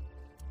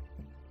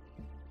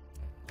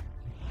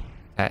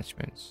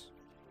 Attachments.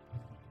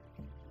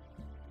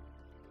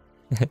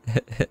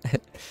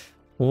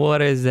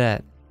 What is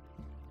that?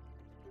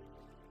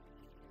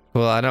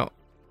 Well, I don't.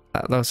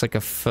 That looks like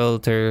a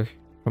filter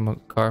from a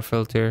car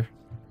filter.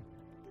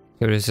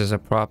 Here, this is a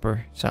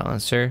proper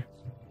silencer.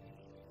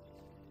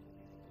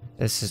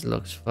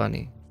 Looks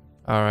funny.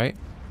 All right.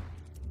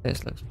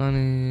 This looks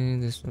funny.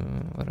 This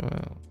one, what do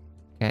I?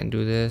 Can't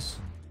do this.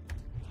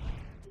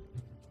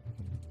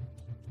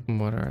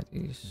 What are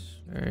these?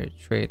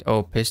 Trade.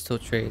 Oh, pistol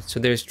trades. So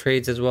there's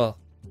trades as well.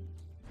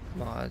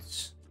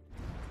 Mods.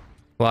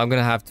 Well, I'm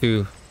gonna have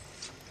to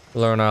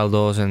learn all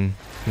those and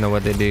know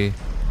what they do.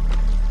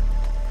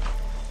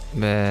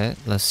 But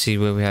let's see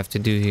what we have to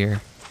do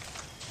here.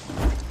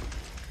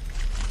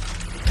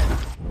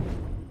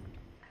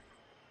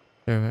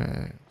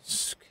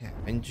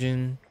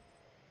 Scavenging.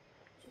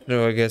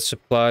 So I get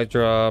supply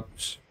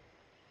drops.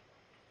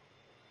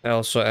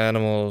 Also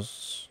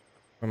animals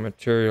or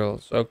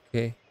materials.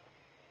 Okay.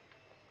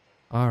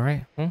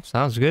 Alright. Well,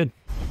 sounds good.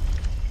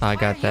 I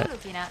got that.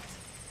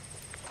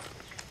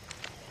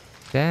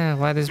 Yeah,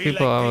 why these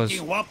people always...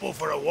 taking Wapo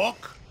for a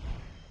walk?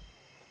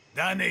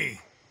 Dani,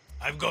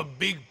 I've got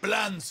big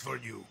plans for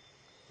you.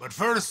 But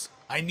first,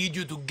 I need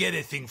you to get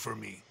a thing for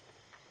me.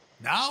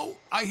 Now,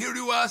 I hear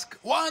you ask,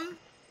 Juan,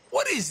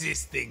 what is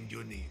this thing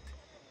you need?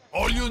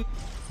 All you...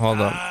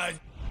 Hold up.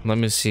 Let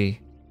me see.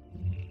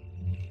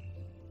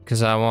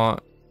 Because I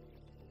want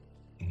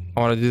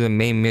to do the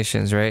main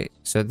missions, right?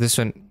 So this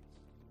one...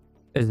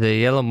 Is the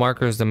yellow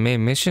markers the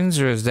main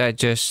missions, or is that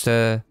just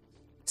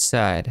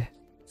side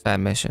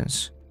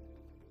missions?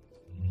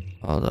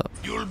 Hold up.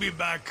 You'll be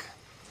back.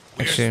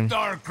 Actually,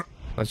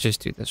 let's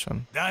just do this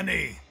one.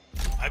 Dani,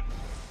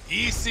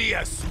 easy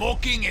as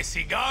smoking a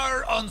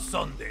cigar on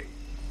Sunday.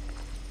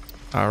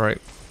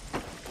 Alright.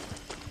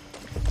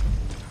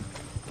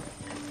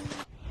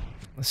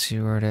 Let's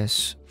see where it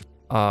is.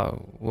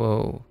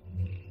 Whoa.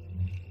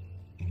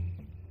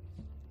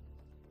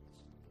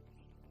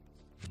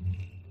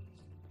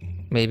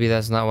 Maybe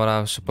that's not what I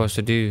was supposed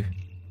to do.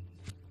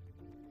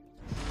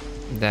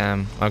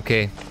 Damn.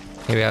 Okay.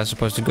 Maybe I was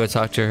supposed to go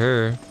talk to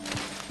her.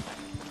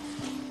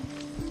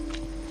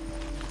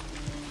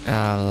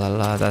 Ah la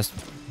la, that's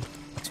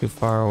too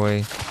far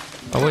away.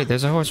 Oh wait,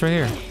 there's a horse right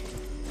here.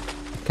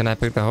 Can I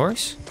pick the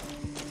horse?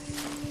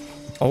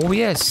 Oh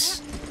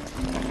yes.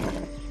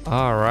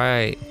 All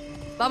right.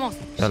 Vamos.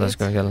 Yeah, let's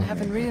go. I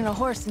haven't ridden a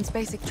horse since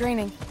basic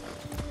training.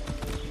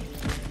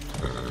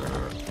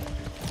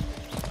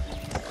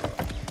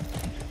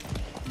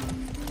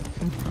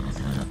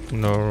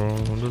 No.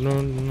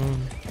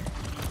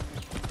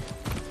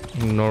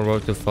 No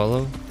road to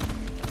follow.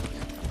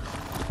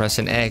 Press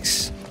an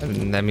X,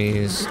 and that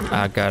means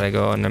I gotta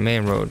go on the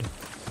main road.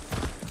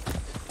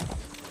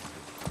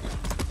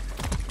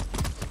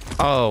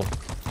 Oh,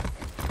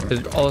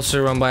 he's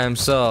also run by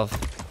himself.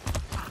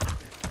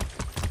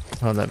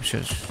 Hold up,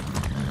 shush.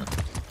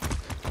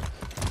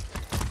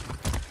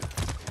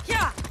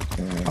 Yeah.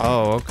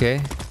 Oh,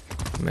 okay.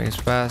 Makes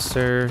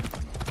faster.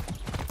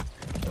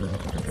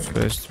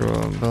 Switch through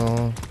a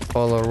bell.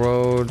 Follow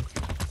road.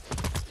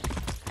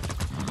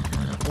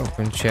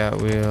 Open chat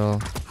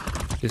wheel.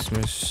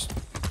 Dismiss.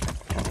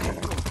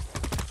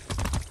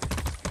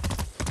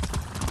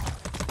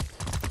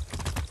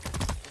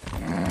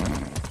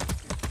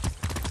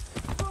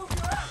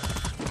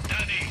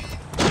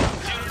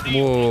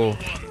 Whoa.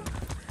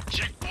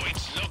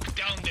 Checkpoints lock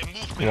down the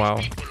movement Wow.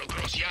 of people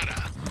across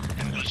Yara,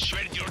 and will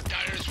shred your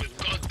tires with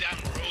goddamn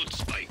road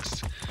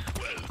spikes.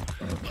 Well,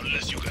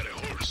 unless you got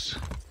a horse.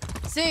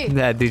 See,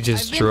 That dude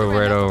just drove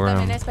right over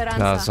him. That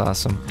was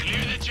awesome.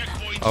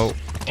 Oh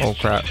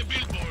crap.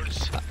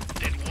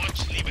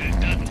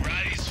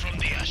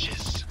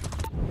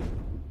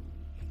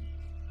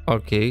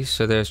 Okay,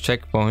 so there's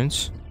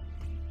checkpoints.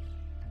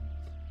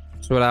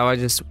 So now I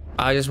just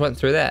went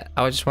through that.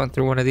 I just went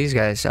through one of these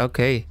guys.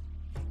 Okay.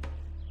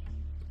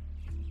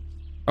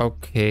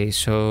 Okay,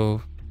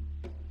 so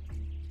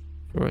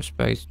for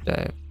space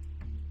dive,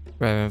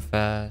 driving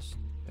fast.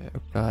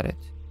 Got it.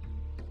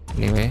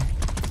 Anyway,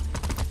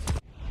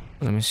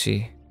 let me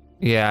see.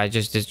 Yeah, I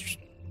just did.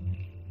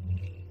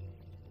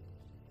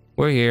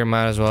 We're here.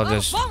 Might as well we'll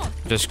just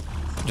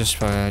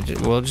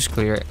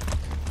clear it.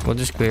 We'll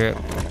just clear it.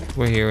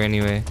 We're here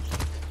anyway.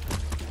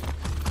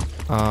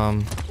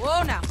 Whoa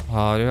now.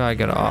 How do I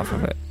get off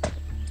of it?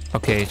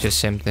 Okay, it's just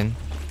same thing.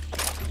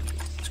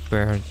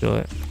 Square, do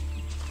it.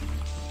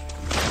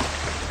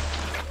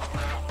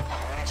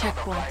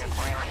 Checkpoint.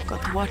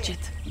 Got to watch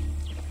it.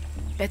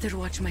 Better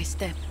watch my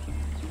step.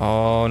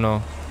 Oh no.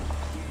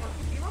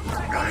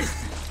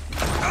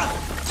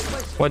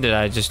 What did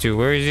I just do?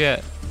 Where is he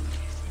at?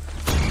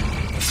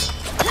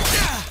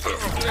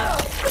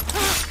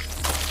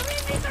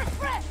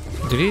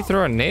 Did he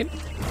throw a nade?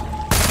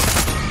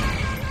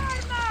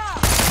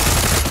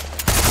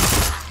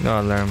 No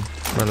alarm.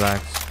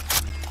 Relax.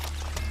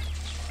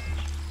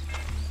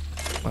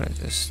 What is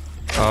this?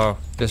 Oh,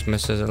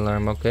 dismisses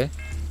alarm. Okay.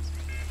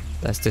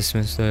 Let's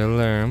dismiss the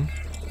alarm.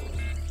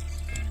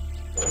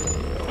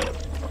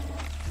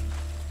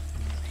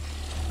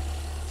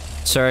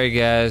 Sorry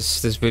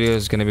guys, this video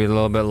is gonna be a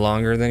little bit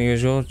longer than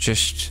usual.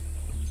 Just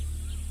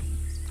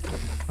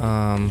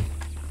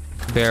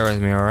bear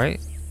with me, alright?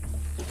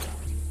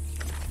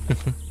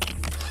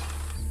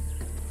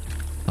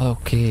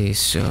 Okay,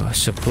 so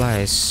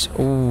supplies.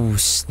 Ooh,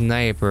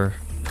 sniper.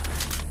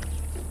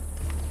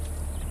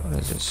 What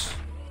is this?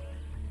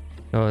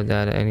 Know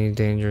that any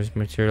dangerous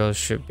materials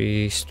should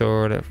be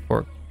stored at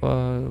Fort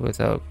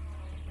without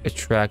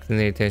attracting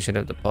the attention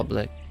of the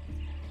public.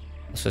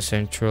 Also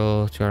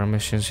central to our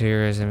missions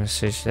here is a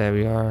message that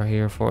we are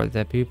here for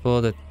the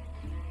people that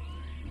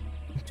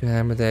to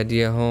hammer the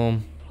idea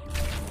home.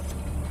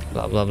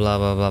 Blah blah blah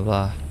blah blah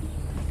blah.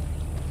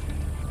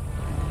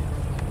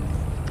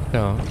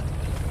 So,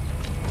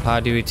 how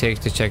do we take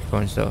the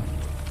checkpoints though?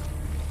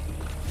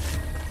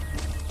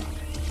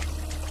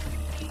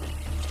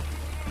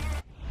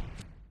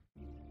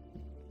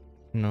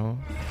 No.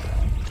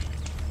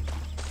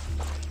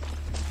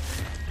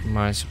 Am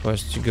I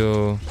supposed to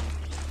go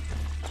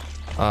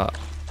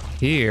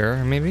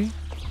here maybe?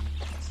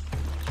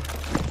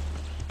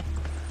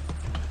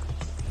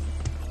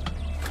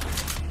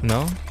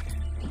 No?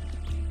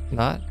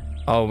 Not?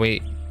 Oh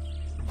wait.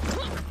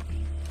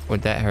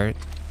 Would that hurt?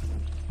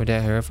 Would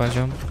that hurt if I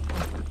jump?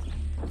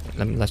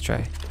 Let's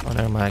try. Oh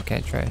never mind, I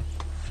can't try.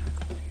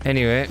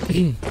 Anyway,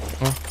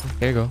 oh,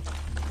 there you go.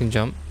 You can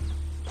jump.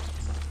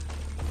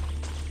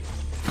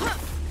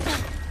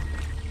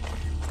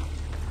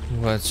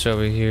 What's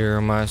over here?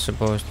 Am I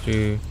supposed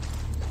to?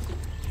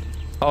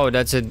 Oh,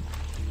 that's it.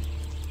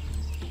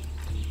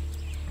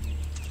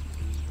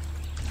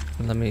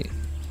 Let me.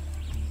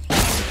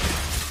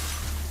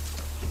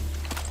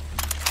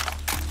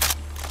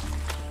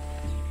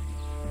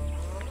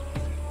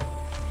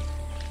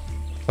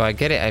 So I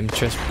get it. I'm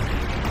just.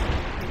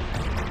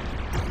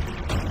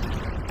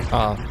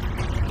 Oh.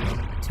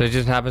 So it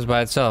just happens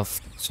by itself.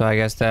 So I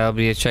guess that'll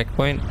be a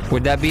checkpoint.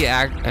 Would that be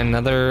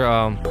another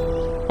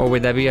or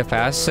would that be a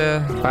fast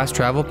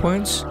travel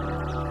points?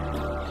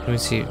 Let me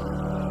see,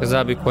 because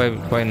that'd be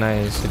quite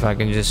nice if I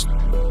can just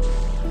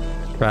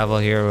travel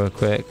here real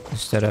quick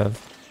instead of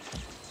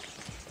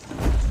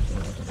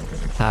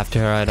have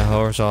to ride a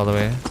horse all the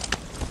way.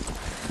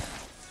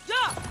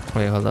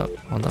 Wait, hold up,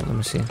 let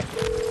me see.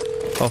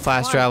 Oh,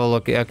 fast travel.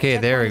 Okay,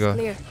 there we go.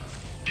 Didn't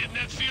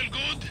that feel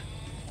good?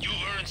 You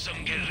earned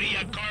some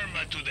guerrilla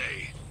karma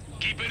today.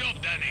 Keep it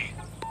up, Danny.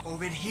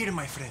 Over here,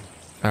 my friend.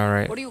 All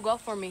right. What do you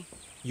got for me?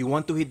 You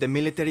want to hit the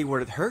military where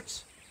it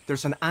hurts?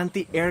 There's an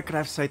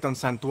anti-aircraft site on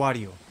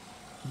Santuario.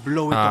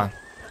 Blow it up.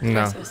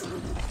 No.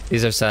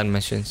 These are side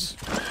missions.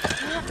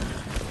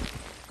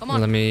 Come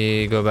on. Let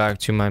me go back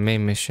to my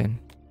main mission.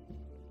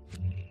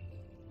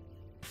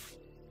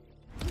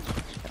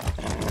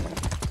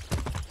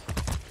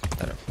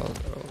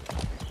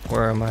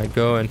 Where am I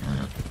going?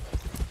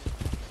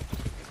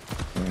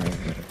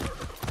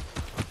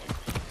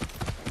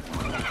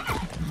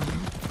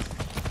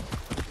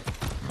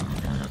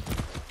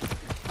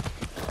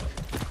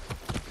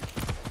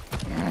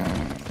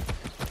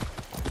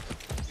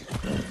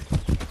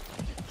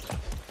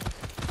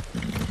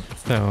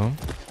 So,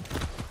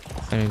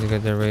 I need to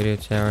get the radio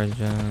tower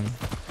done.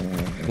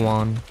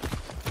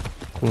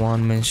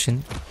 Juan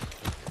mission.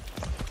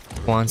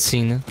 Juan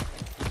Cena.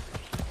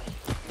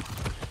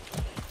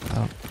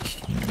 Oh.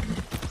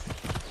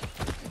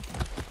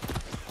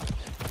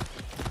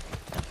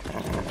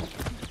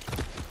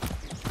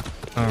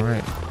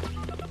 Alright.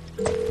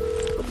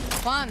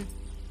 Juan,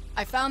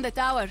 I found the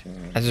tower.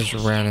 I just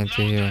ran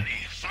into here.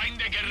 Find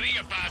the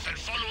guerrilla path and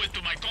follow it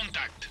to my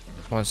contact.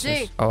 What's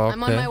this? See, Oh, okay.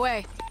 I'm on my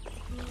way.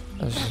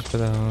 Let's just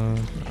put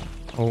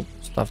oh,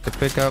 stuff to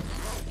pick up.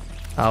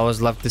 I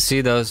always love to see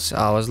those.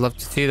 I always love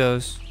to see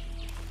those.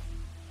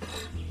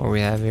 What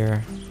we have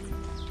here?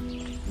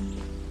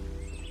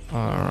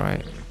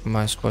 Alright. Am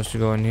I supposed to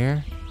go in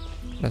here?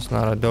 That's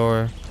not a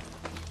door.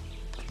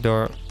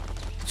 Door.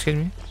 Excuse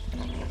me?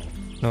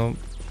 Nope.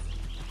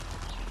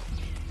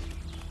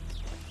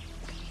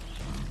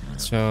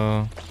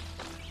 So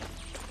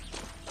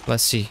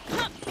let's see.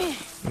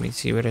 Let me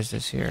see, what is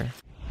this here?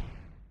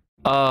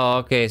 Oh,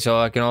 okay, so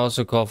I can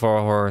also call for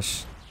a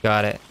horse.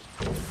 Got it.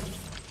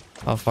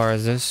 How far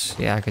is this?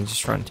 Yeah, I can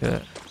just run to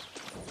it.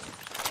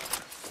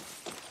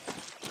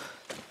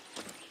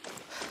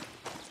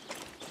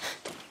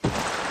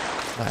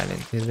 Slide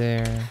into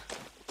there.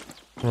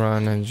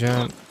 Run and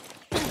jump.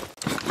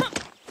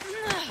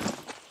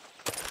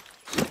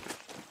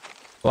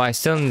 Well, I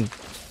still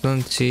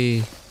didn't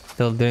see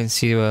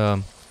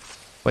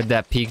what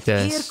that peak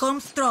does. Here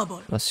comes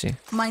trouble. Let's see.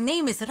 My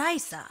name is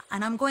Raisa,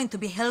 and I'm going to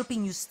be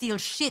helping you steal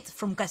shit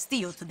from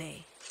Castillo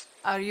today.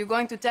 Are you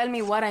going to tell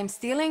me what I'm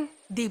stealing?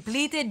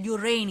 Depleted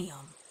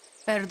uranium.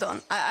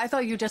 Perdón, I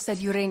thought you just said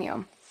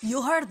uranium.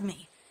 You heard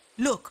me.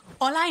 Look,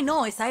 all I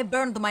know is I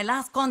burned my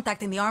last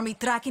contact in the army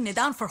tracking it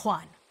down for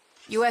Juan.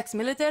 You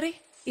ex-military?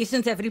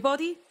 Isn't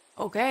everybody?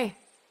 Okay.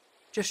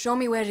 Just show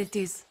me where it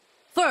is.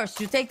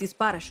 First, you take this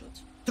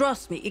parachute.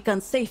 Trust me, it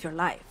can save your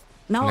life.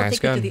 Now Nice I'll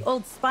take gun. you to the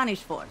old Spanish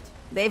fort.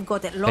 They've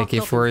got it locked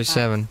up.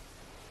 AK-47.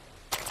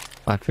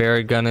 My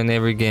favorite gun in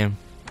every game.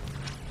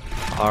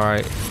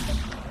 Alright.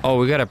 Oh,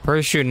 we got a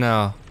parachute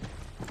now.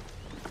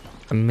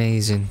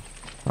 Amazing.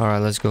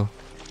 Alright, let's go.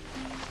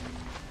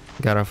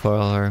 Gotta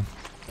foil her.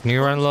 Can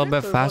you run a little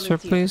bit faster,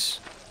 please?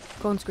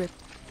 Conscript.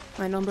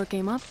 My number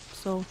came up,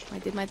 so I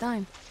did my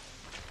time.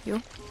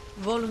 You?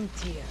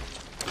 Volunteer.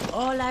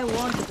 All I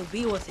wanted to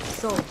be was a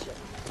soldier.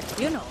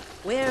 You know,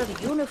 wear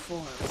the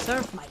uniform,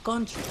 serve my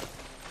country.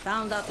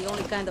 Found out the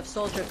only kind of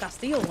soldier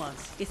Castillo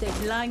wants is a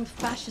blind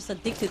fascist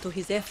addicted to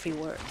his every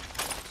word.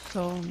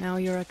 So now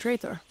you're a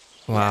traitor.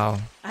 Wow.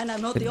 And I'm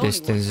not The the only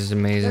distance one. is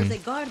amazing.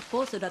 There's a guard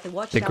posted at the The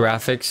watchtower.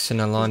 graphics in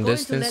a long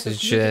distance is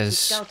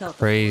just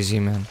crazy,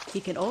 man.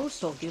 He can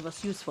also give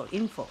us useful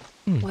info.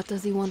 What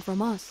does he want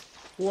from us?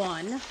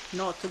 One,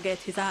 not to get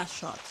his ass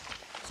shot.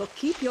 So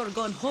keep your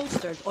gun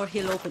holstered or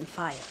he'll open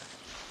fire.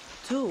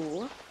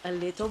 Two, a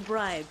little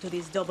bribe to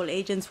these double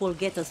agents will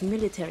get us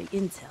military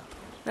intel.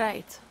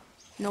 Right.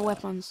 No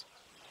weapons.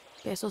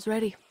 Pesos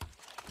ready.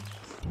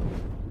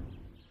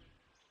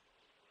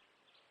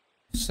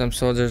 Some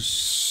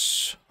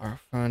soldiers are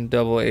found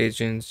double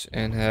agents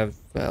and have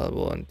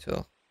valuable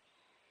intel.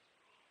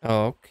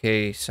 Oh,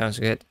 okay, sounds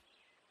good.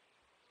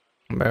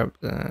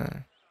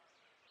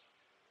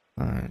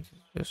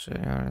 Just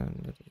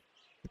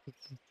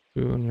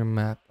on your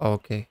map.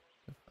 Okay,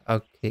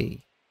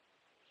 okay.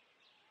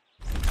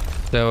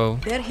 So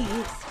there he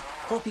is.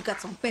 Hope you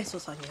got some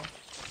pesos on you.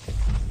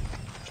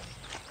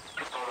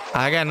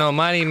 I got no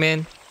money,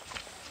 man.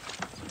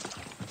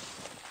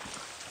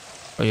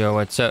 Oh, yo,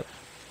 what's up?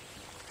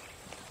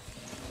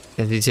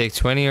 Did he take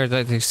 20 or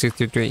did he take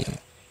 63?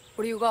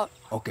 What do you got?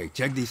 Okay,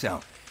 check this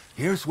out.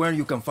 Here's where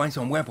you can find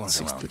some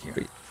weapons around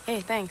here.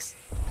 Hey, thanks.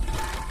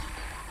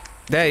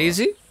 That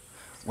easy?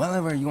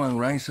 Whatever you and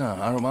Raisa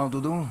are about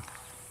to do,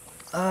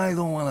 I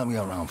don't want to be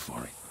around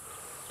for it.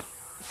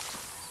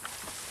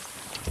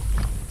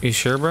 You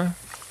sure, bro?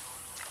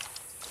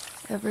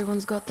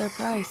 Everyone's got their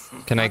price.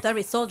 Not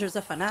every soldier's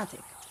a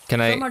fanatic.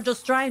 Some are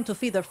just trying to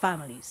feed their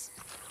families.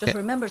 Just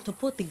remember to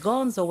put the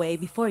guns away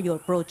before you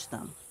approach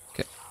them.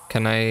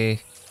 Can I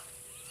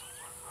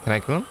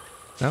kill him?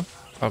 No?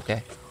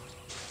 Okay.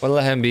 We'll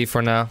let him be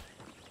for now.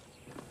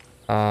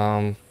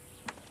 Let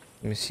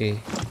me see.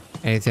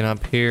 Anything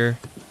up here?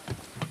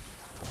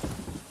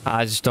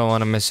 I just don't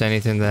want to miss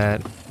anything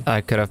that I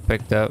could have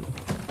picked up.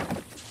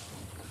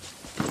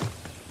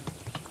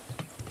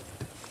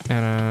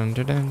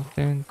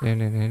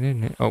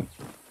 Oh,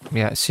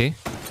 yeah, see?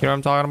 See what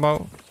I'm talking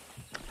about?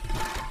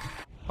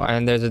 Oh,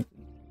 and there's a...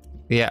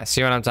 Yeah,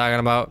 see what I'm talking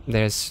about?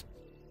 There's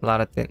a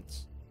lot of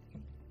things.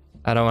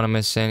 I don't want to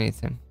miss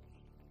anything.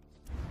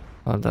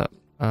 Hold up.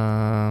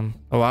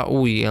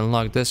 Oh, we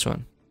unlocked this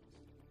one.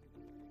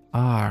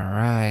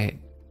 Alright.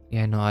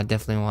 Yeah, no, I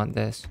definitely want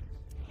this.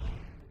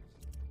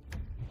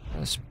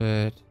 Let's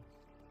put...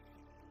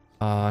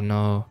 Oh,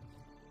 no.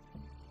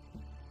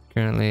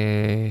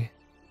 Currently...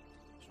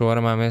 So what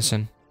am I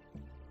missing?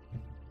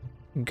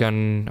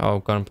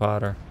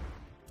 Gunpowder.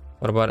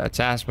 What about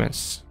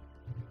attachments?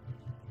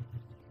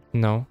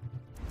 No.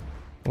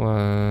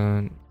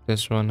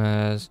 This one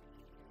has...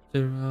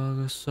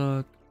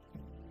 Suck.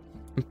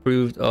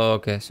 Improved. Oh,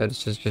 okay. So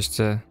this is just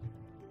the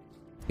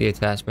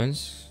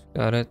attachments.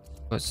 Got it.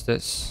 What's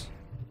this?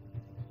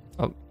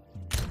 Oh,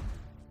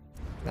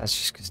 that's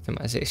just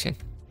customization.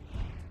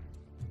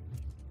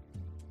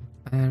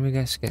 And we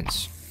got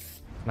skins.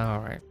 All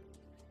right.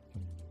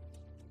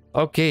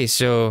 Okay,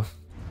 so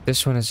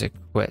this one is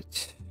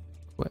equipped.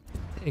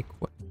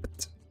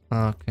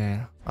 Okay.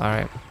 All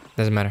right.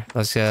 Doesn't matter.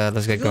 Let's get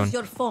going. Use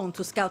your phone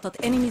to scout out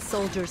enemy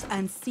soldiers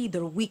and see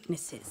their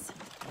weaknesses.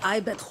 I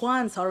bet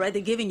Juan's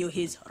already giving you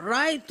his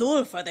right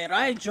tool for the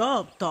right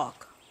job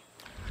talk.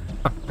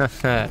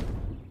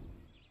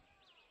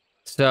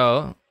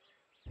 So,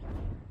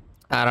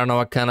 I don't know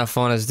what kind of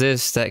phone is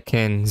this that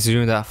can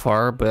zoom that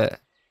far, but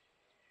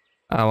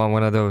I want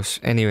one of those.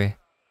 Anyway,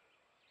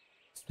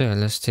 so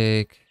let's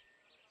take...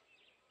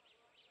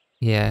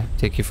 Yeah,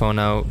 take your phone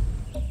out.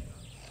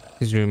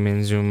 Zoom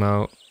in, zoom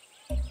out.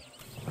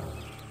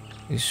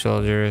 These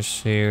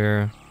soldiers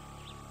here.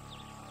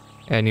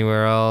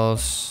 Anywhere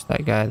else?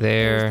 That guy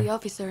there. Who's the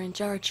officer in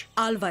charge?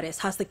 Alvarez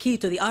has the key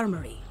to the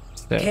armory.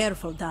 There.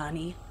 Careful,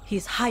 Dani.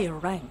 He's higher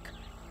rank.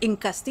 In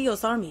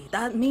Castillo's army,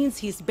 that means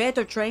he's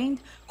better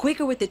trained,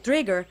 quicker with the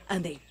trigger,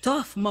 and a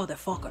tough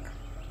motherfucker.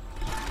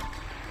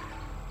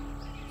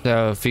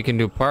 So if he can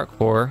do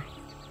parkour...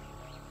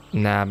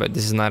 Nah, but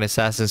this is not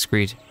Assassin's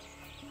Creed.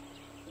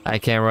 I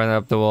can't run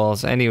up the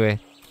walls. Anyway.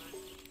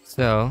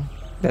 So,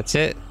 that's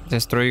it.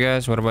 Just 3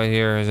 guys. What about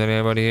here? Is there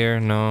anybody here?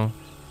 No.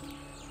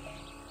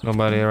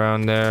 Nobody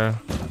around there.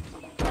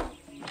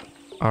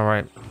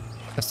 Alright.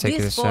 Let's take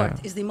this out. This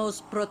fort is the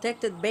most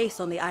protected base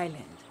on the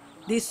island.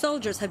 These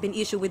soldiers have been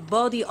issued with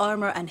body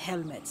armor and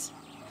helmets.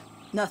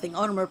 Nothing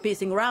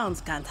armor-piercing rounds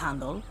can't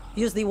handle.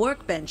 Use the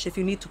workbench if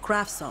you need to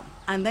craft some.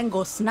 And then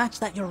go snatch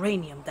that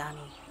uranium,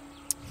 Dani.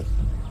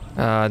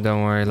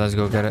 Don't worry. Let's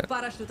go get it.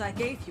 Parachute I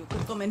gave you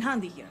could come in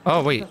handy here.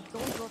 Oh, wait.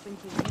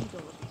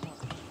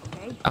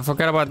 I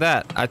forgot about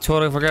that. I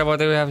totally forgot about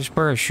that we have a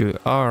parachute.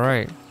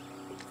 Alright.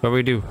 What do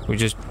we do? We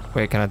just...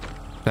 Wait, do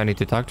I need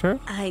to talk to her?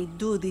 I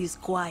do this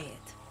quiet.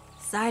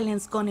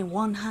 Silence gun in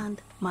one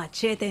hand,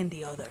 machete in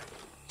the other.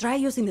 Try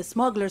using the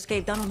smuggler's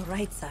cave down on the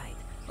right side,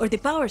 or the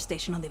power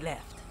station on the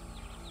left.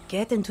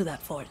 Get into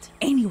that fort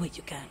any way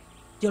you can.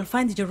 You'll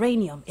find the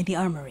uranium in the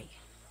armory.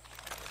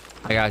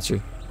 I got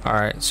you.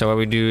 Alright, so what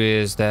we do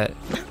is that...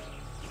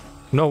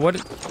 No,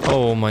 what?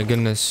 Oh my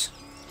goodness.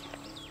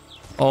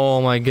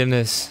 Oh my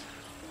goodness.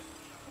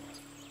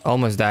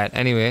 Almost died.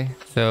 Anyway,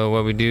 so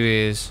what we do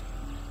is...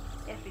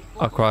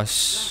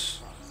 Across...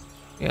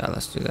 Yeah,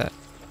 let's do that.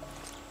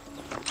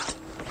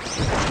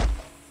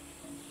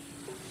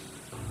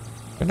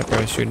 Gonna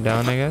parachute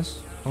down, I guess.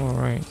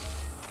 Alright.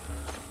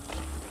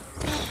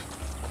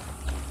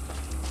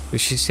 Did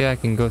she say I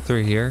can go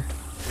through here?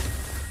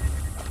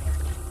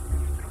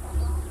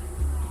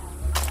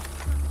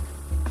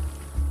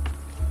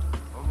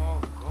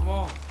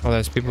 Oh,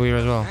 there's people here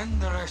as well.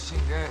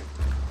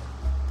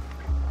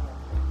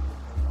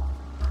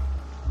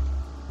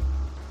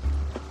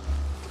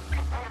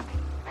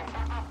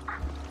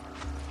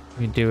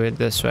 We do it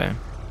this way.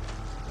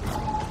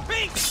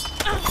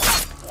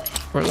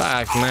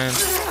 Relax, man.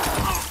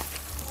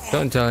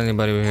 Don't tell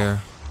anybody we're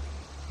here.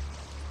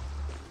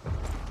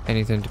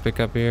 Anything to pick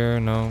up here?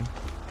 No.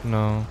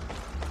 No.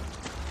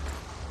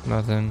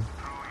 Nothing.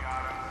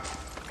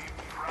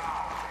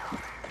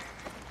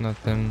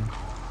 Nothing.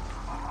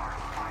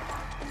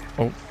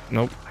 Oh,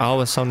 nope.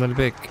 Always something to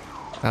pick.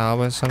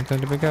 Always something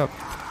to pick up.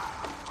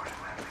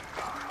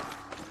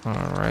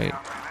 Alright.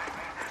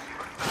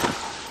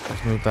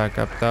 Let's move back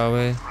up that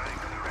way.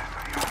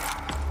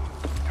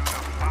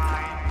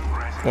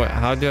 What?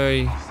 How do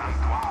I...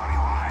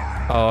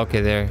 Oh,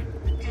 okay, there.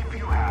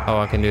 Oh,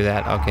 I can do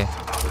that. Okay.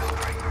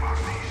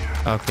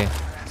 Okay.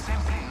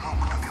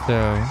 So,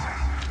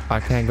 I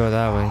can't go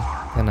that way,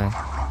 can I?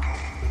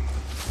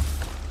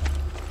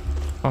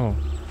 Oh.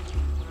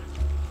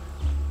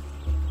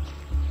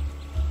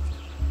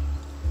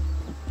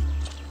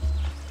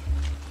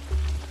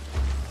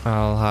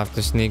 I'll have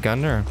to sneak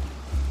under.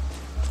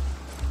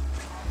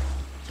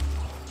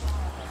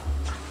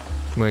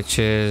 Which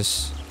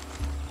is...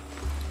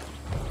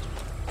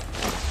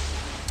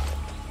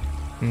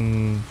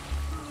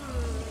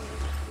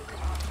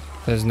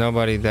 There's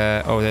nobody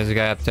that... Oh, there's a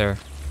guy up there.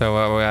 So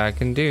what I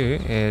can do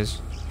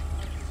is...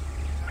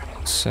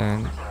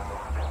 Send...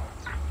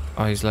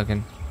 Oh, he's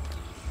looking.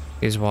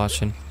 He's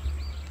watching.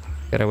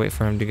 Gotta wait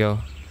for him to go.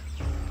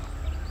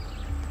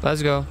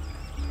 Let's go.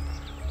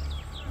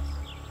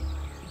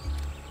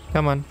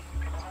 Come on.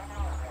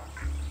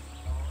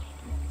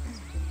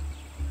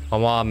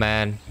 Come on,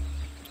 man.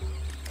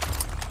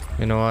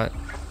 You know what?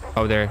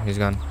 Oh, there. He's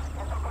gone.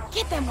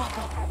 Get them,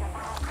 Wappo.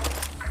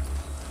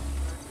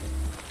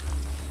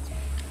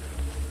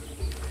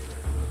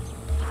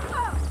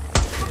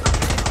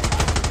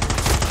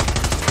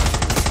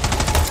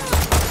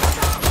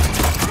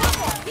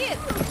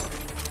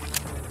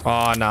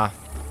 Oh, nah.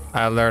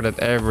 I alerted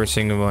every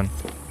single one.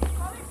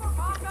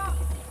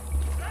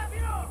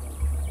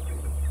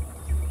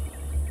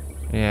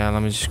 Yeah,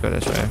 let me just go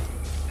this way.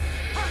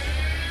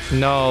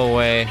 No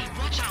way.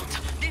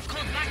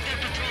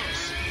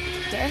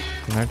 There?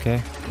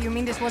 Okay. You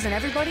mean this wasn't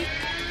everybody?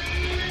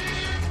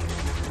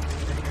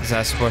 Is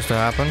that supposed to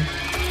happen?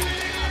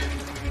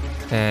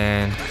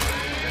 And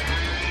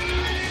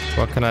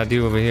what can I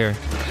do over here?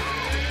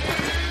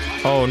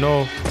 Oh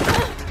no.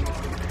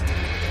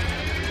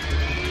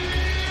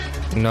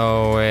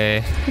 No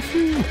way.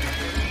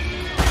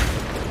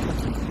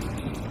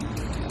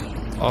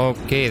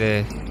 Okay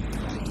then.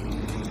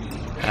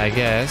 I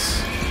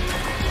guess.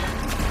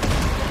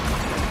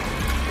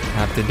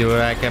 Have to do it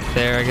back up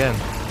there again.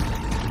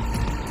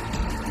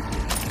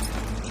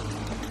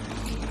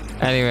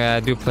 Anyway, I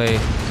do play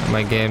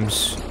my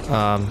games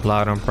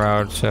loud and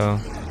proud, so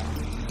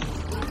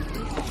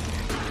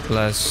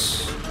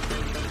let's...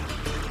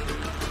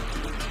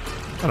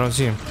 I don't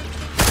see him.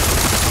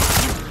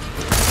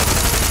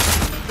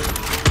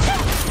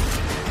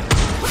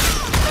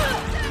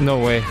 No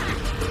way.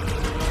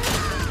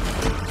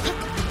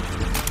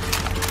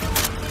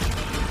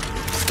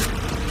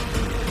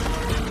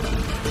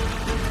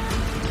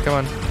 Come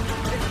on.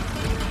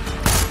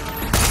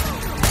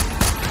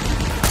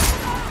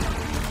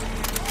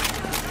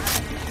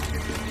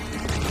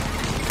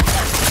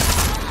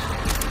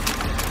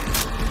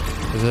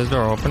 Is this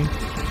door open?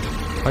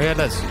 Oh yeah, it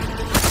does.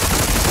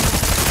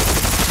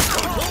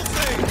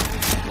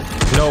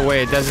 No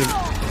way, it doesn't.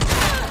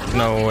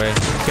 No way.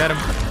 Got him.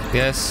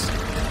 Yes.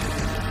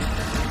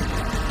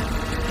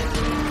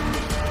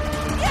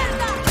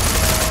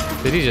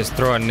 Did he just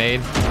throw a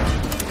nade?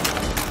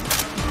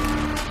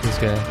 This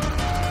guy.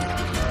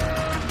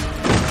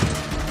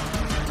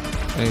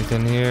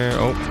 Anything here?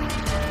 Oh,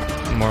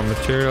 more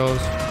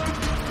materials.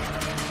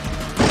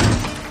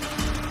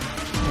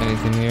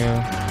 Anything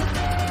here?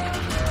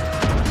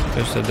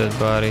 Just a dead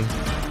body.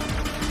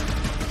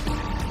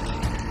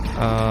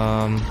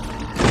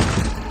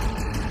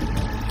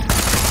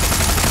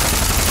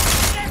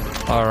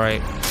 All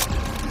right.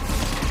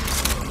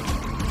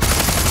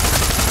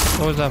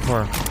 What was that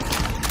for?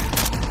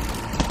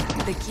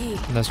 The key.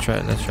 Let's try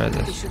it. Let's try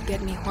this. It should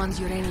get me Juan's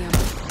uranium.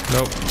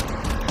 Nope.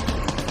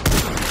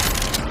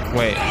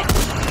 Wait.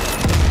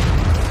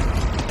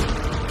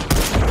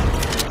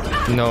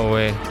 No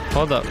way.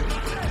 Hold up.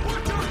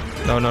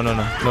 No, no, no,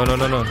 no. No, no,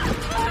 no, no.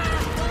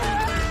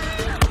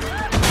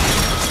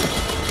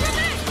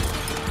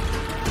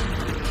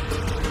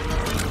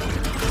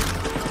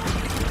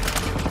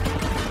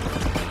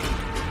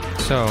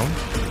 So.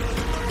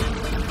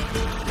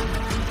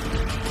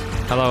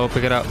 Hello,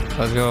 pick it up.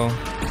 Let's go.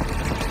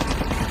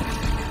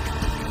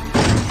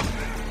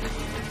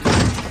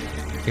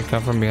 You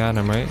come from behind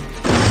him, right?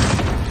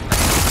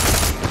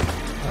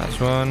 That's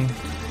one.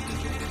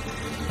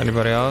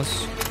 Anybody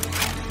else?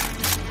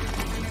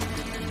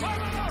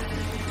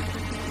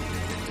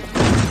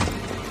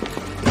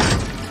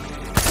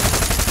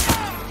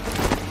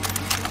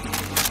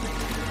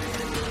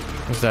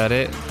 Is that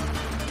it?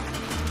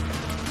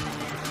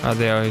 Are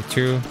they only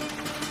two?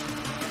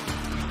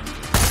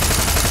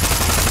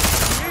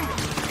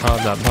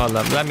 Hold up, hold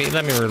up. Let me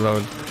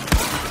reload.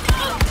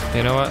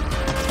 You know what?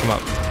 Come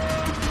up.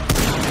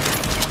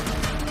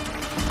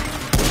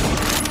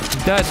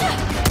 That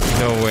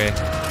no way.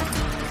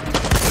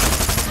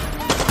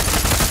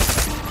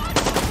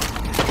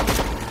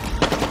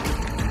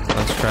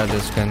 Let's try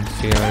this gun,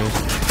 see how it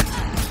is.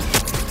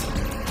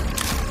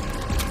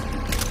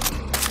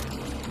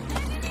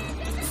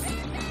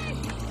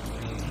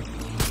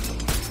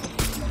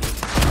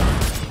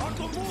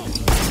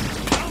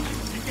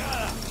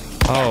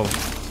 Oh,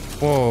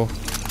 whoa.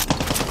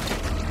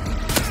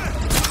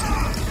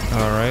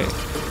 All right.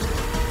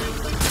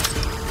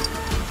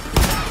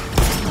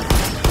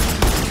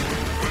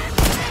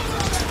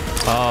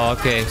 Oh,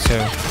 okay. So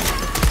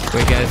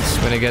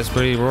when it gets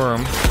pretty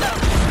warm.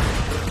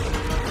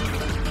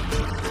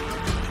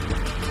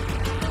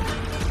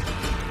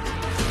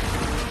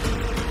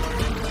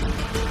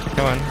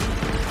 Come on.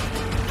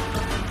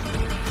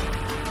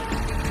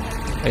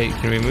 Hey,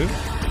 can we move?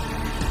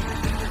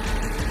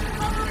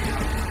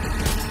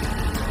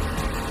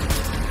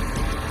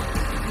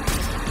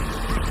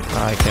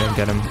 I can't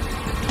get him.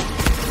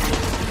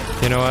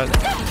 You know what?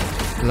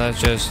 Let's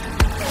just...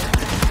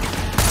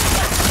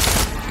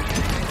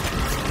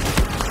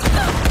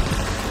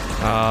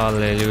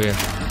 Hallelujah.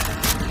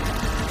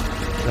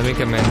 Let me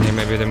come in here.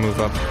 Maybe they move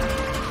up.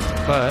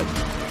 But...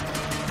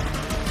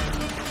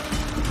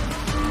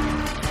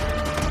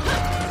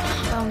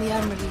 Found the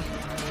armory.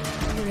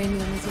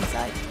 Uranium is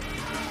inside.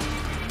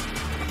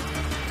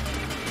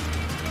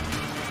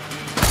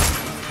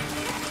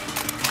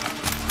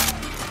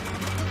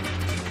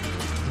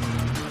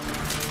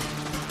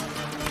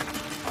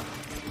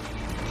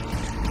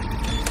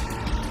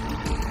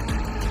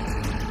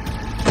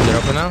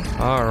 Now?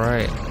 All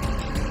right.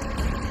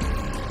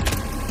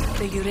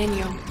 The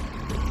uranium.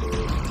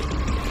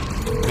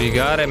 We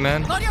got it,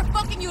 man. Got your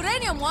fucking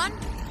uranium, one.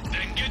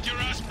 Then get your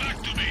ass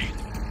back to me.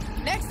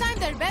 Next time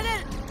they're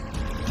better.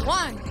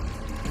 One.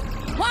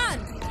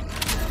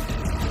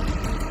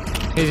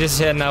 He's just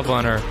heading up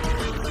on her.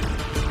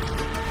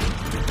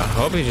 I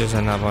hope he's just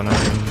heading up on her.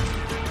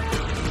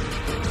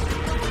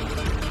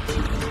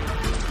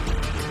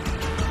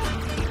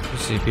 You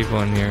see people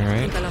in here,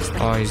 right?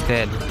 Oh, he's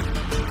dead.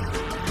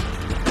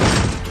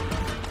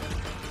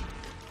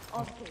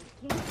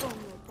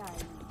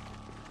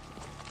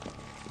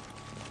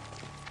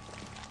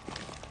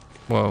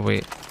 Whoa,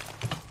 wait.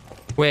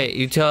 Wait,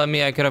 you telling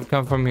me I could have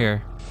come from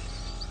here?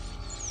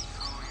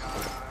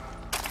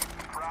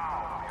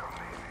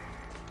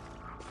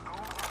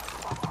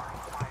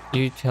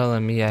 You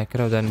telling me I could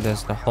have done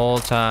this the whole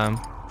time?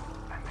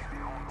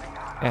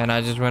 And I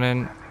just went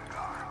in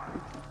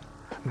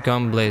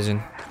gun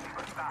blazing.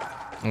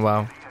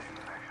 Wow.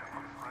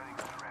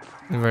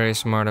 Very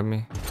smart of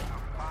me.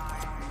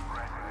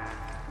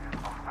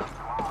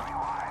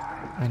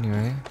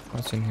 Anyway,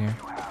 what's in here?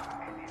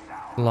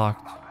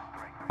 Locked.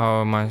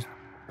 How am I?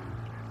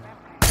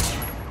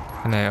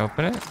 Can I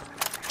open it?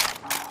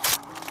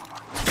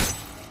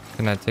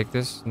 Can I take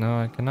this? No,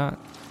 I cannot.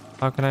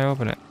 How can I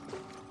open it?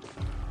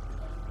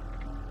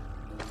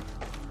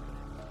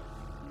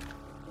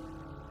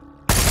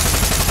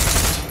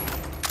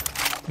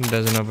 It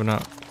doesn't open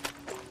up.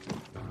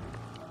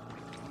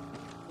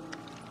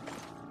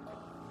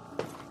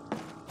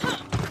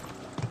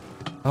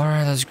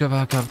 Alright, let's go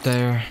back up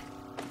there.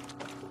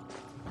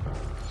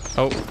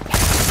 Oh.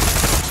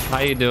 How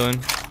you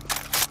doing?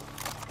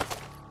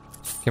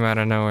 Came out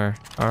of nowhere.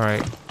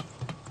 Alright.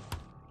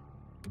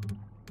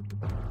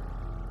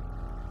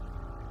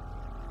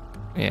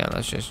 Yeah,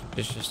 let's just...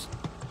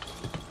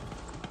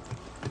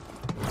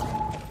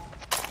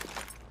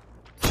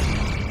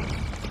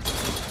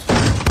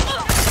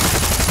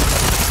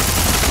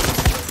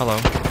 Hello.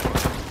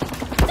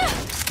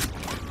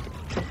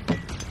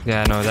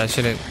 Yeah, no, that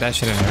shouldn't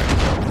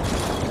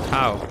hurt.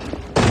 Ow.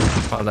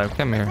 Hold up,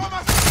 come here.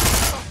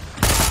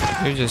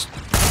 You just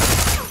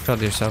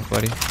killed yourself,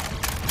 buddy.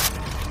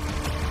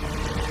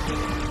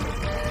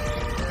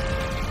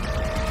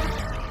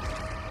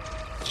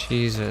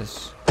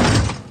 Jesus.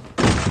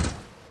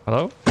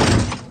 Hello?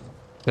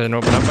 Doesn't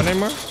open up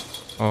anymore?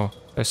 Oh,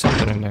 there's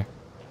something in there.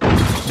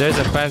 There's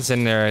a fence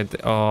in there.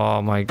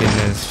 Oh my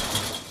goodness.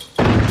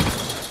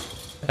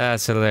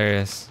 That's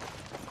hilarious.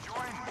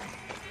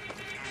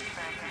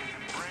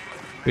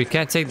 We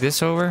can't take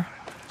this over?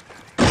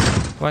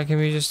 Why can't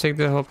we just take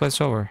the whole place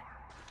over?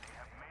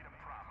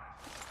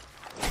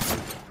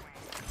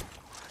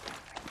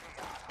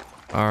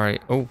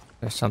 Alright. Oh,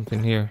 there's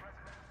something here.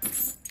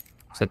 Is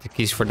that the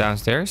keys for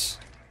downstairs?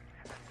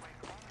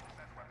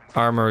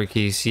 Armory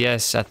keys.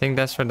 Yes, I think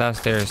that's for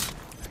downstairs.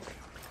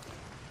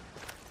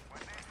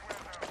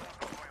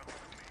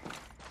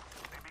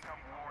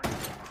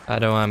 I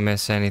don't want to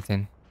miss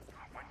anything.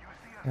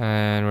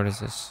 And what is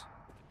this?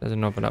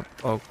 Doesn't open up.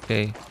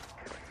 Okay.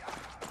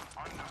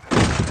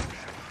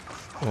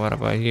 What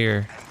about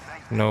here?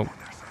 Nope.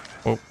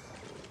 Oh.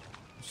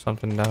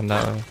 Something down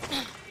that way.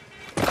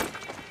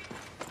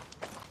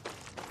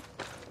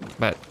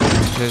 But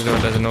this door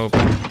doesn't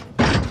open.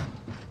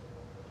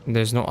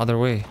 There's no other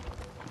way.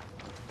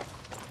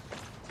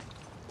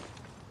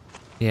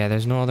 Yeah,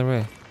 there's no other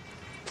way.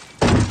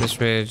 This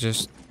way is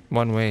just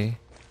one way.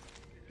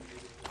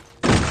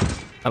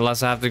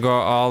 Unless I have to go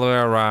all the way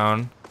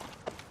around.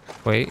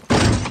 Wait.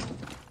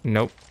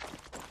 Nope.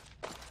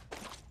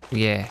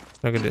 Yeah,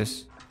 look at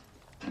this.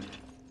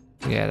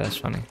 Yeah, that's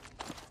funny.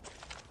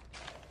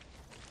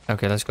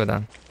 Okay, let's go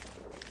down.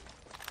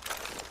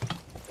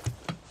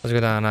 Let's go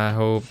down. I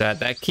hope that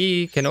that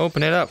key can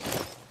open it up.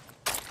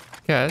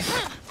 Guys,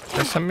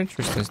 there's some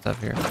interesting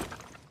stuff here.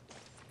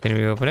 Can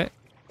we open it?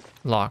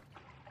 Lock.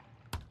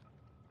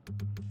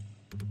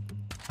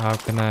 How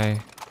can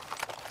I...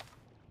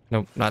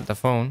 Nope, not the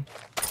phone.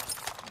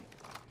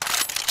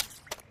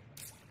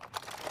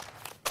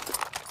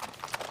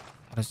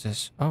 What is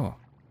this? Oh.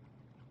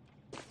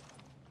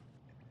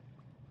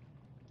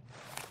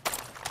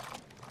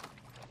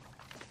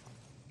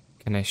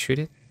 Can I shoot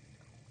it?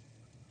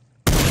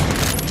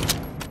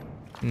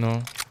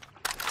 No.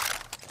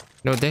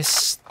 No,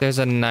 there's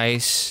a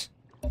nice...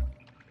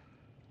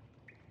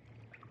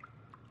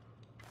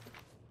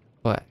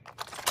 What?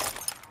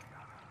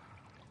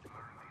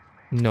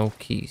 No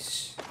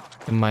keys.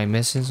 Am I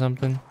missing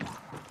something?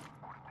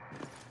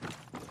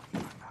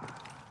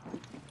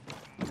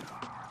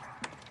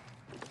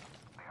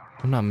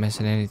 I'm not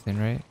missing anything,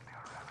 right?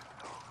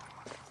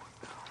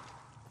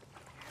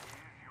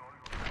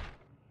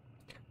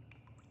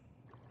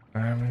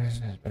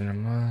 It's been a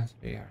month.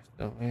 We are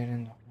still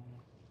waiting.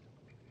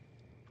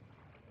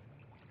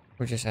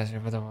 We're just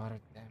asking for the water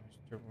damage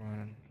to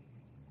run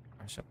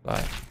our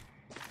supply.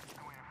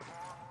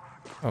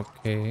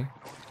 Okay.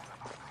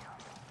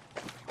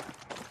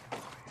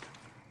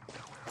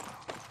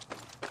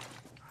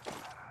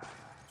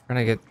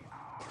 Trying to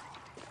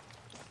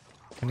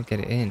get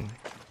it in.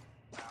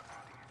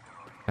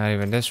 Not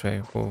even this way.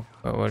 Whoa,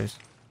 but what is?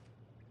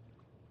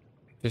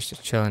 Just a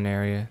chilling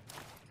area.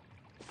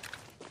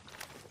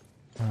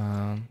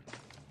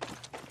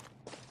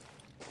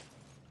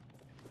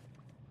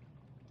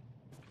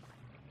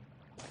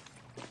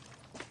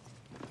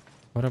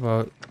 What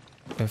about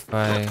if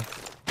I...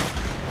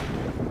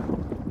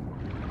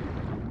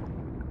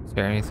 Is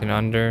there anything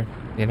under?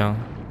 You know,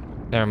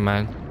 never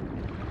mind.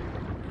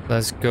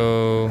 Let's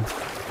go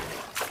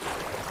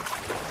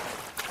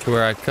to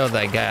where I killed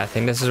that guy. I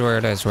think this is where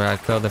it is, where I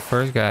killed the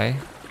first guy.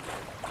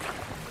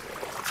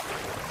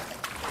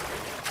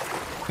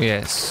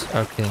 Yes,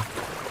 okay.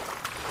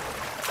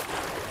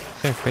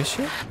 Is there a fish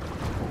here?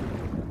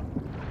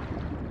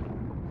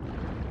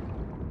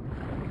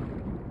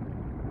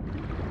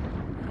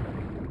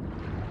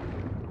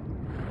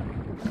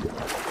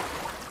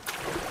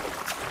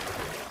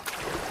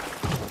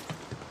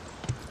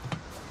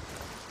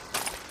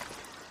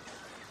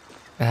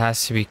 There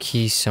has to be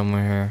keys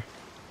somewhere here.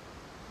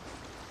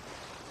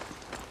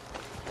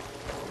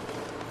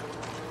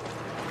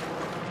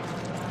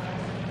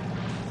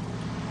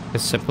 The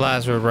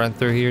supplies will run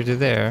through here to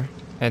there,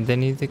 and they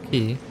need the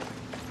key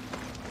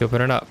to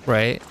open it up,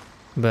 right?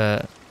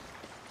 But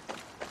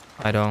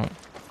I don't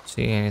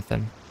see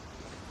anything.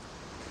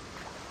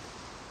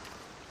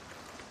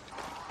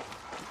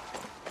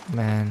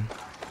 Man.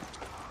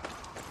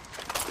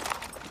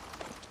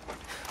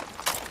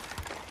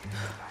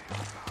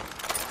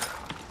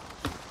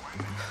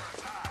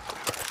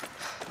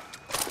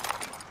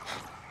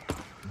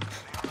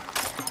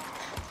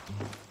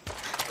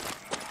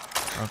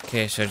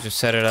 Okay, so to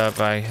set it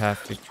up, I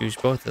have to choose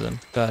both of them.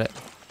 Got it.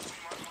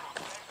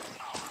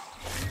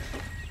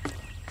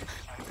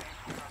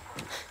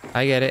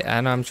 I get it.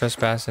 I know I'm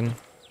trespassing.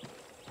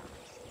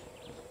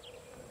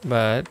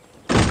 But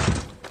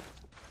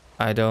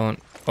I don't...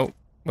 Oh,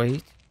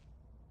 wait.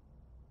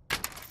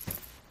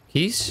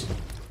 Keys?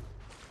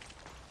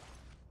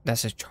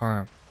 That's a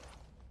charm.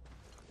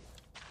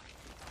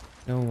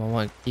 No, I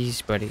want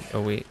keys, buddy.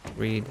 Oh, wait.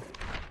 Read.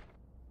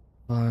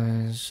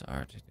 Supplies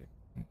are...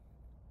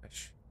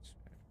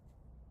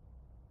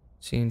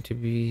 Seem to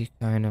be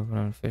kind of an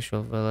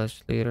unofficial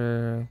village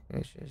leader,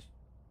 which is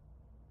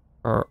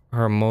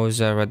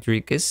Hermosa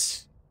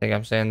Rodriguez. I think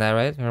I'm saying that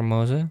right,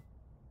 Hermosa.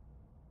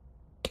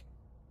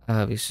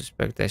 We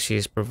suspect that she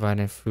is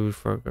providing food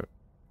for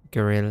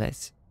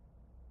guerrillas.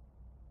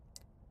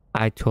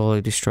 I totally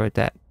destroyed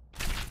that.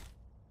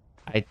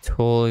 I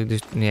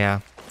totally yeah,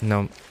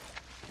 no.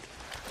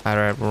 I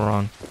read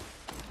wrong.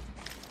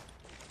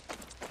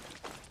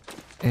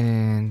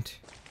 And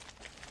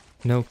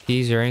no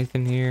keys or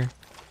anything here.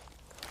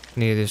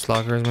 Any of these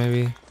lockers,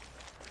 maybe?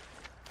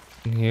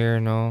 In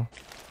here, no.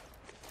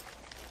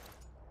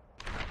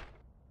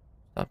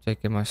 Stop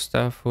taking my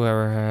stuff.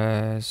 Whoever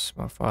has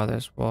my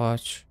father's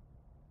watch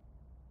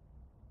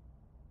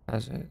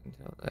has it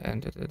until the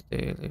end of the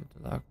day.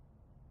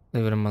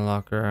 Leave it in my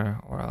locker,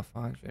 or I'll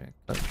find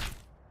you.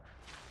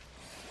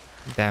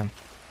 Damn,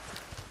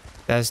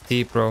 that's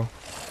deep, bro.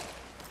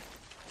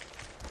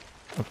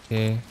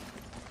 Okay.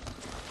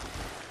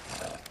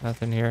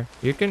 Nothing here.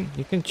 You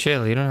can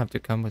chill. You don't have to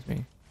come with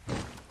me.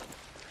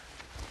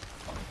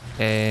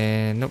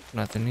 And nope,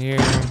 nothing here.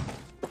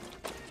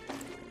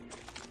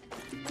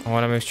 I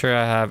want to make sure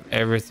I have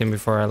everything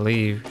before I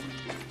leave.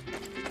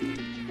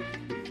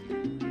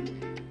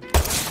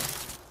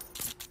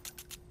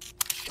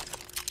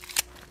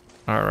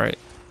 All right.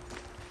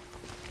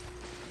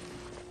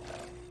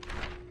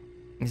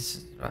 This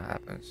is what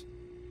happens.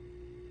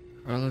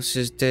 Carlos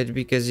is dead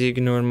because he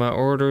ignored my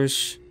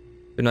orders.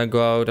 Do not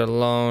go out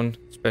alone,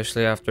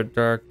 especially after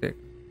dark.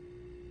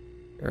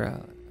 You're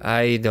out.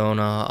 I don't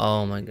know.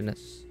 Oh my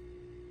goodness.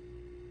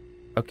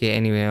 Okay.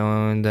 Anyway,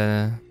 on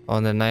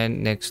the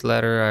next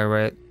letter, I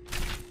write.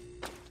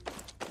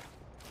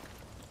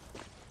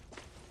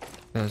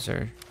 Those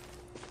are.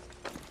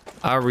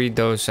 I'll read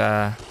those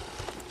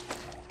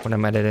when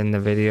I'm editing the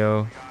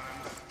video.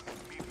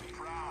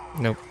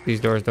 Nope, these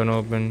doors don't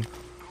open.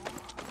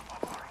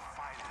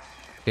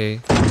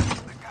 Okay,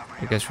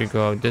 I guess we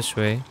go out this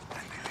way.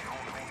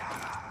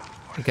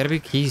 There gotta be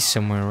keys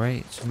somewhere,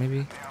 right? So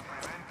maybe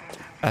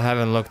I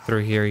haven't looked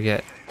through here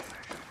yet.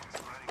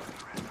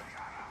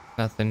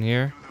 Nothing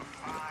here.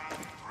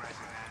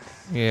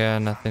 Yeah,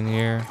 nothing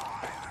here.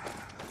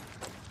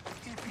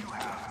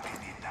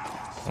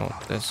 Oh,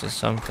 this is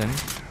something.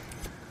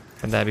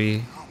 Would that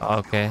be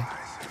okay?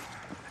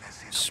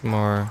 Just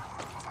more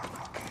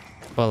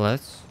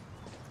bullets.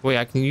 Wait,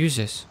 I can use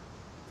this.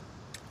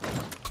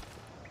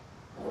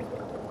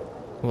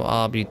 Well,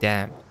 I'll be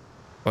damned.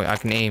 Wait, I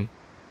can aim.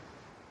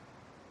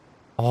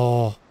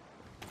 Oh.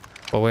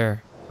 But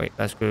where? Wait,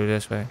 let's go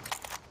this way.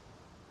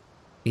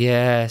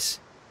 Yes.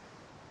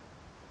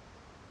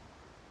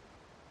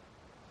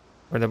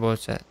 Where the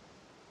boats at?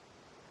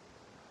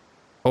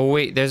 Oh,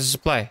 wait, there's a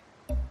supply.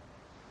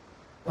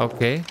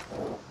 Okay.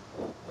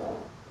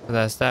 So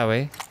that's that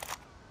way.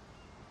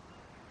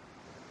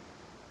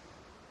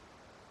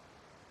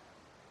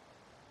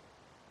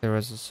 There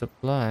was a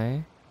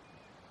supply.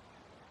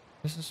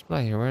 There's a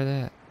supply here. Where are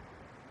they at?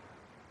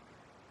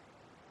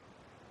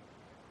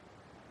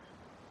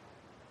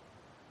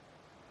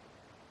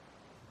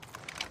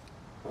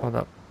 Hold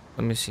up.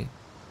 Let me see.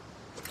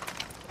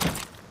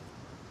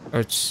 Or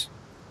it's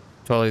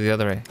totally the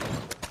other way.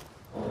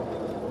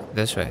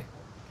 This way.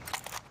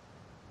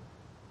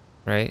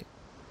 Right?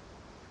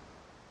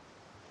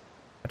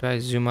 How do I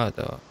zoom out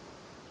though?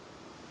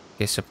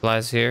 Okay,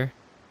 supplies here.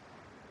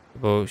 The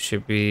boat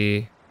should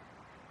be...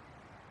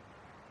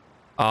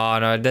 Oh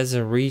no, it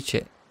doesn't reach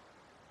it.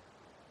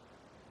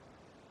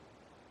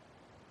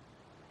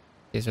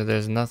 Okay, so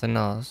there's nothing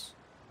else.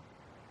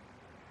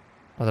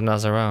 Nothing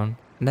else around.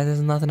 And then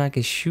there's nothing I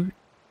can shoot.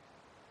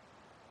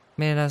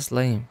 Man, that's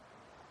lame.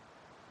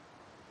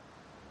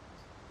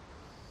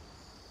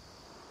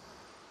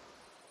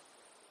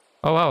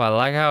 Oh wow, I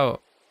like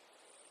how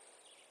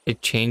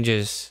it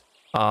changes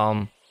audio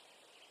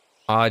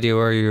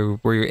where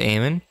you're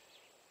aiming.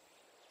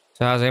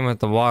 So I was aiming at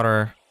the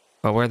water,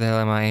 but where the hell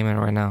am I aiming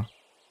right now?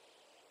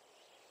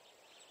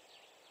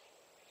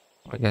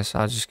 I guess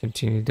I'll just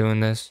continue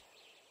doing this.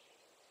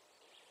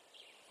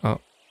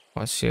 Oh,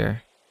 what's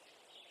here?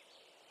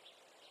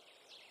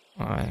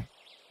 Alright,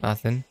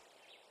 nothing.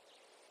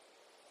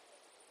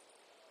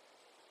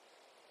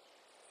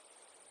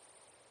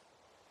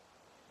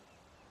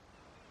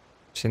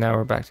 See, now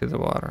we're back to the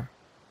water.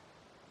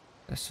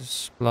 This is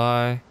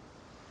supply.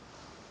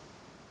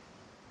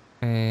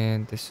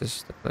 And this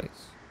is the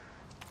place.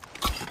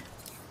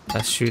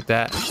 Let's shoot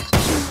that.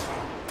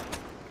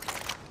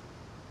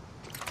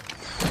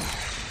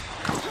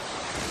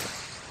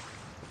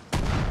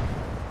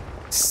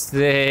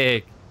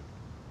 Sick.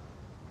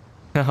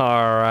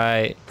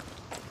 Alright.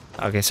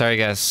 Okay, sorry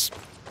guys.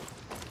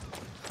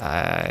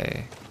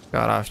 I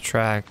got off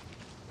track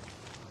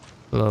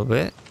a little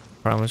bit.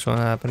 Promise won't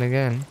happen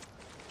again.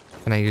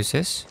 Can I use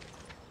this?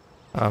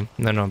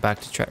 No, back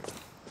to track.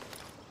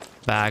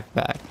 Back.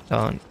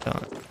 Don't.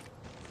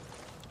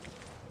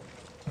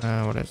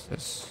 What is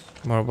this?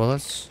 More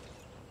bullets?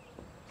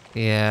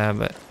 Yeah,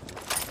 but...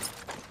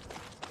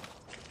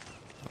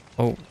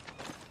 Oh.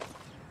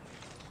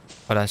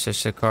 Oh, that's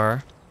just a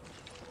car.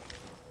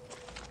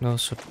 No,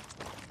 so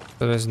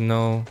there's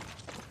no...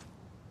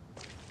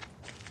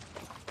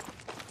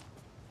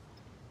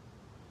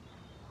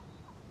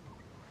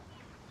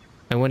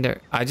 I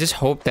wonder... I just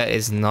hope that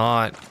is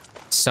not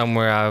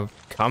somewhere I've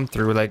come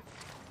through, like,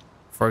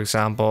 for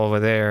example, over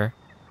there.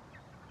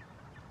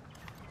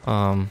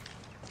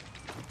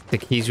 The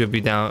keys would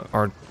be down,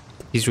 or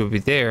keys would be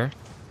there.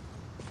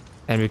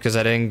 And because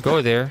I didn't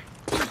go there,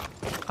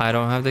 I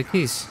don't have the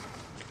keys.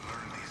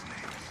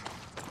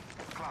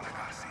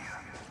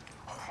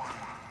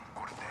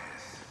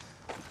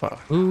 Well,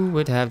 who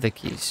would have the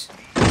keys?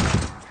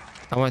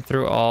 I went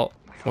through all...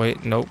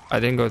 Wait, nope. I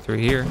didn't go through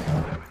here.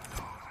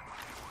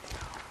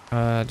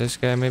 This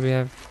guy maybe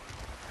have...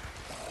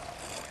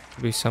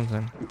 Could be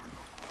something.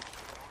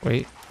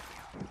 Wait.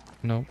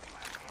 Nope.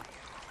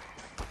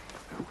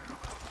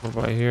 What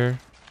about here?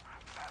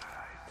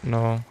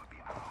 No.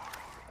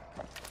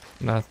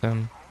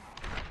 Nothing.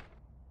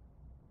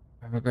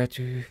 I regret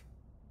to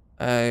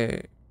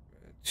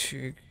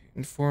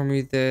inform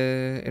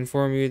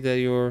you that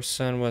your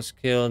son was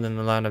killed in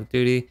the line of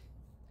duty.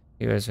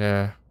 He was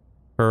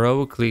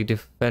heroically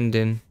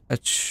defending a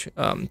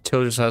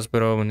children's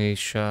hospital when he was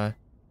shot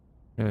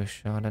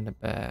in the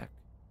back.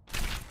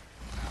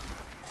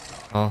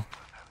 Oh,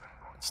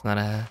 it's not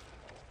a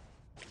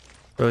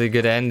really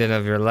good ending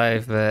of your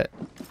life, but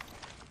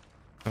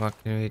what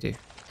can we do?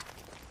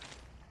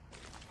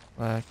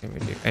 What can we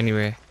do?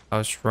 Anyway, I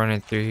was running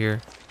through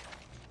here,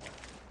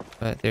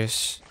 but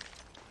there's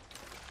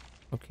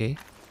okay.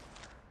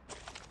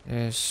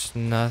 There's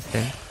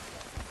nothing.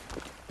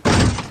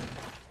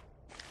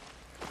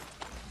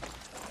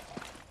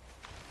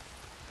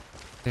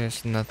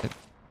 There's nothing.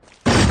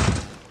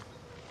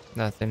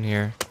 Nothing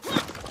here.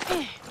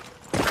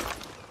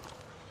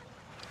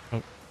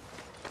 Oh.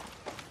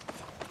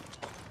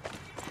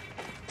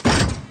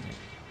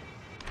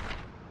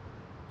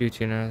 The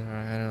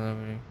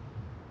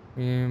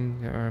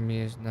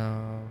army is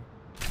now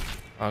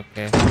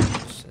okay.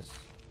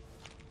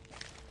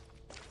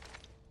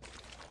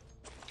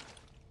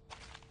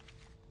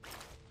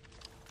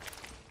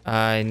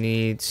 I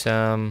need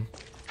some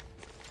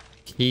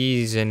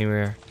keys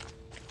anywhere.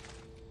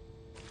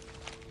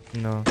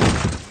 No,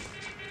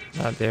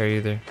 not there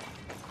either.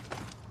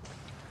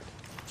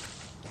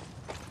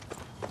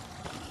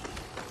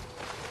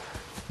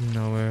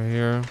 Nowhere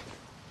here.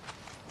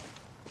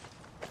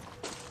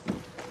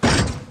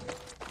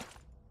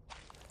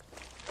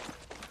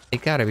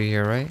 It gotta be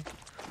here, right?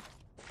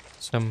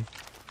 Somewhere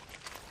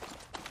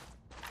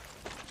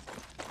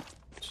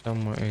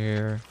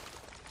here.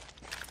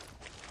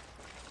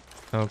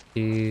 No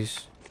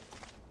keys.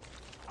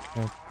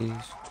 No keys.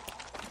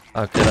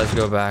 Okay, let's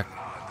go back.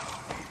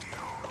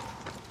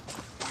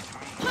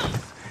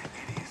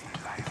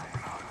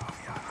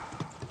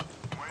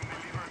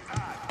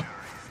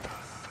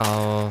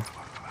 Oh,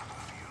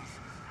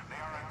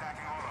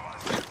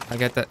 I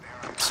get that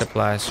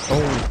supplies.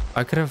 Oh,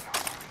 I could have.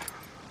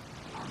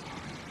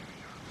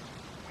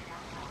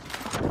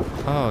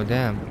 Oh,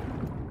 damn.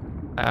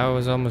 I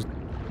was almost.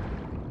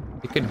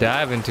 You could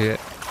dive into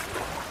it.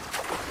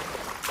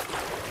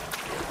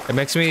 It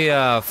makes me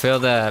feel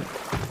that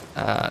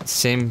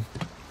same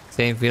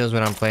feels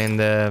when I'm playing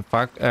the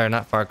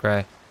not Far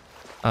Cry.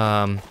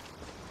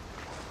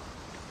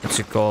 What's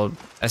it called?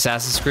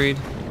 Assassin's Creed.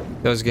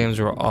 Those games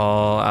were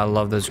all. I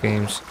love those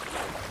games.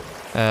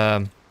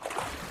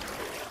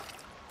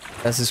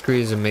 Assassin's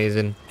Creed is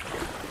amazing.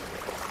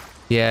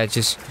 Yeah,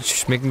 just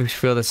make me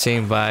feel the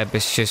same vibe.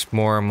 It's just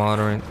more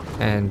modern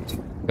and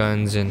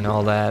guns and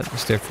all that.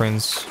 It's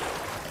different.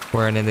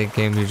 Where in the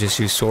game you just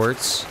use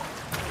swords.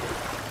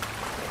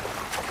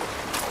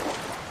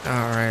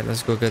 Alright,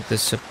 let's go get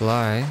this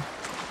supply.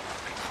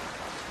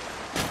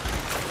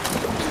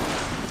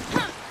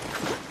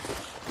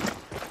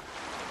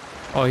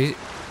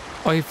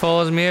 Oh, he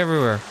follows me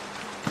everywhere.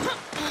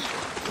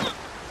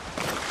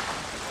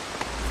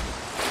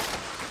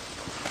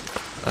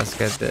 Let's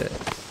get the.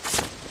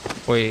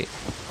 Wait,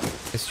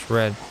 it's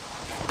red.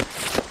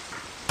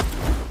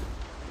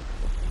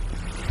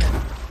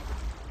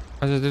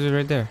 Oh, there's it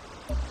right there.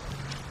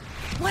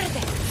 What are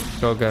they?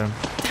 Go get him.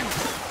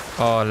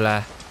 Oh,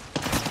 la.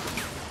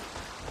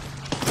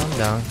 Calm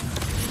down.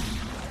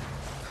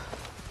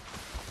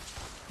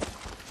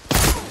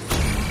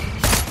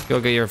 Go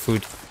get your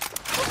food.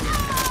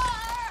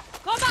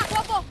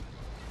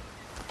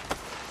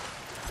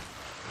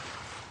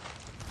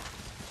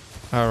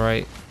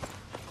 Alright.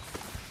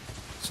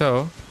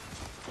 So,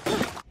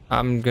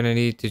 I'm gonna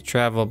need to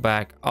travel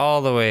back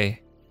all the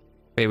way.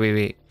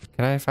 Wait.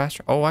 Can I fast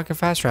travel? Oh, I can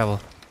fast travel.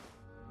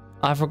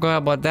 I forgot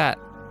about that.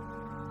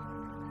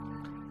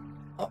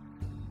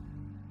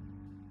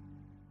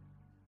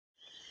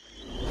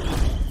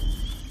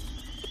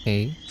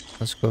 Okay,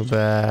 let's go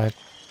back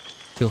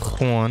to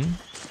Juan.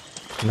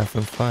 And if I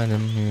can find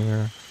him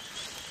here.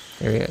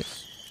 There he is.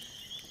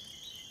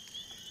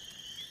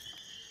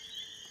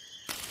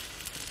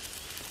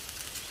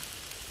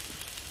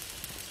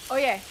 Oh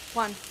yeah,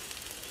 Juan.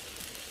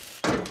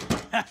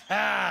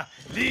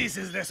 This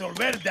is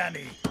Resolver,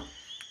 Dani.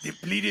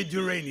 Depleted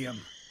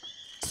uranium.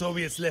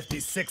 Soviets left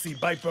these sexy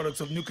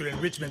byproducts of nuclear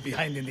enrichment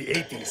behind in the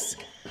 80s.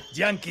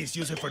 Yankees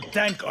use it for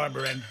tank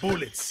armor and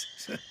bullets.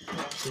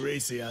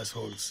 Crazy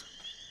assholes.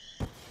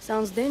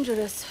 Sounds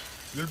dangerous.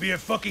 You'll be a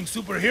fucking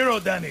superhero,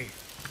 Dani.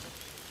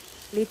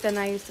 Lita and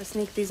I used to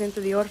sneak these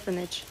into the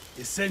orphanage.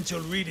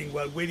 Essential reading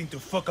while waiting to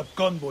fuck up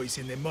convoys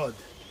in the mud.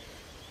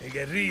 A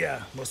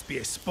guerrilla must be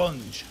a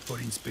sponge for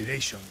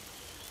inspiration.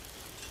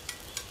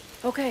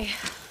 Okay,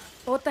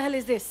 what the hell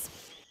is this?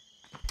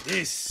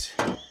 This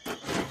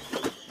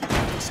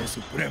is a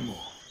Supremo.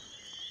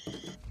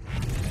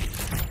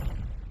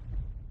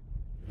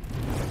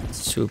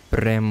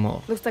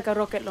 Supremo. Looks like a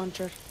rocket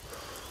launcher.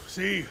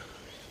 See,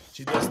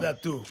 she does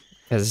that too.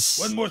 Yes.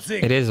 One more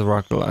thing. It is a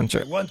rocket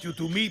launcher. I want you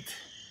to meet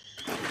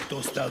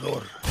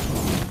Tostador.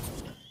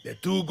 The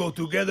two go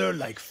together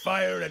like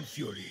fire and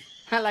fury.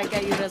 I like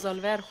how you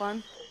resolver,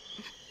 Juan.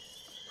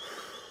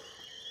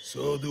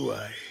 So do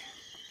I.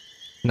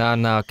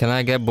 Now, can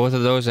I get both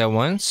of those at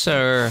once,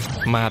 or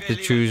am I have to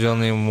choose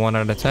only one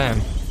at a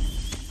time?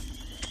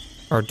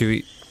 Or do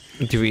we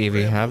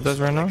even have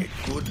those right now?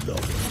 Good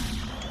lover.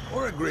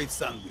 Or a great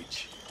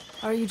sandwich.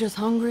 Are you just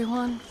hungry,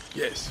 Juan?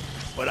 Yes,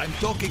 but I'm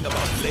talking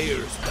about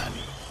layers,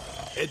 Danny.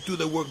 Head to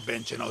the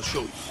workbench and I'll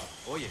show you.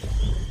 Oh, yeah.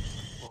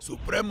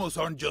 Supremos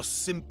aren't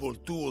just simple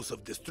tools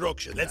of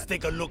destruction. Let's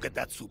take a look at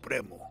that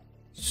Supremo.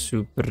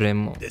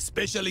 Supremo. The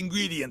special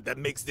ingredient that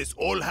makes this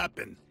all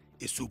happen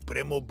is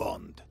Supremo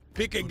Bond.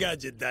 Pick a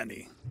gadget,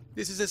 Danny.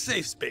 This is a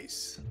safe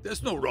space.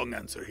 There's no wrong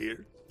answer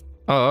here.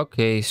 Oh,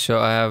 okay. So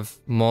I have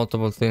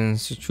multiple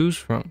things to choose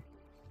from.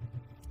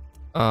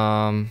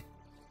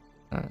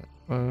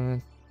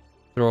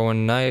 Throw a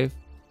knife.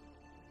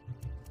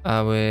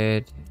 I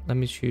would. Let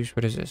me choose.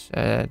 What is this?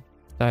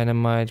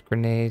 Dynamite,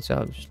 grenades,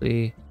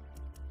 obviously.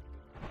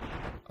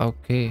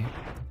 Okay.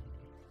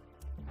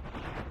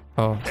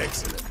 Oh.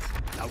 Excellent.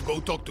 Now go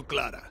talk to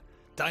Clara.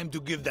 Time to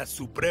give that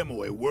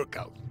Supremo a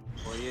workout.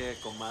 Oye,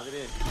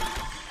 comadre.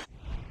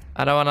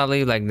 I don't want to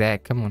leave like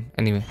that. Come on.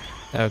 Anyway.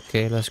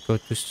 Okay, let's go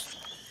to...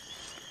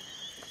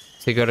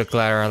 go to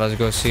Clara. Let's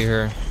go see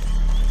her.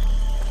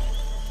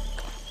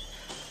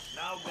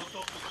 Now go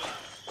talk to Clara.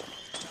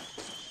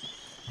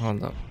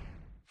 Hold up.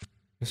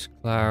 Miss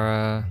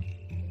Clara.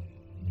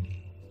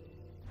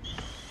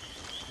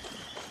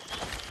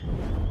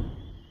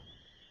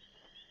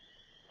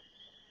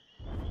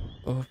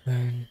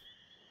 Open.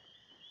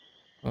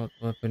 What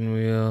weapon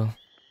wheel?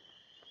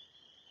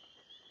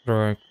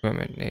 Drawer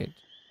equipment need.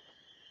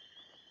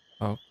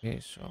 Okay,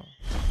 so.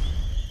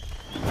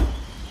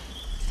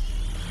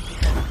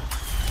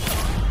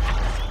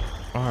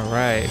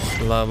 Alright,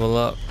 level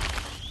up.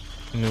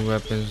 New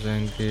weapons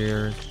and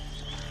gears.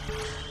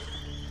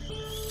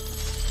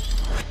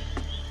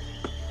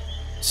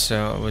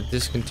 So, would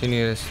this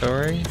continue the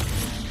story?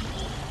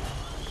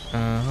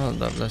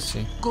 Hold up, let's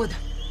see. Good,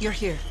 you're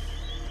here.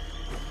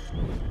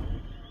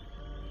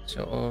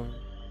 So,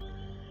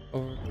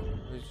 over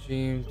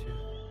regime to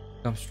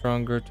become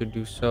stronger to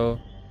do so.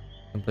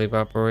 Complete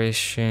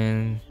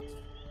operation.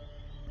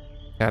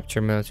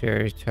 Capture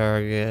military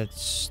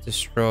targets.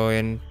 Destroy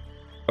and...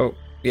 Oh,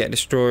 yeah,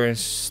 destroy and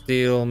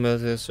steal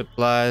military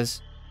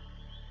supplies.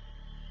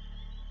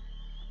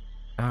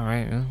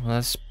 Alright, well,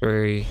 that's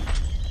very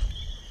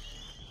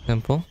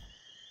simple.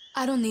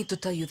 I don't need to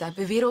tell you that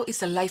Viviro is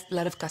the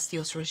lifeblood of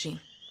Castillo's regime.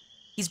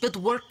 He's built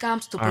work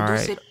camps to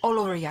produce it all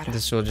over Yara.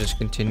 This will just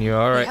continue.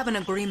 Alright. We have an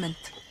agreement.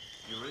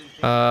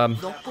 Don't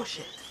push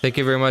it. Thank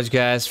you very much,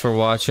 guys, for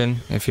watching.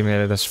 If you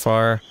made it this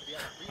far,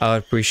 I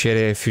would appreciate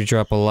it if you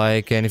drop a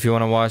like. And if you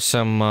want to watch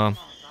some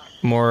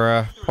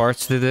more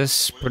parts to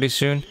this pretty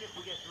soon,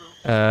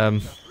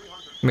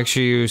 make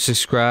sure you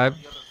subscribe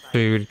so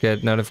you would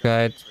get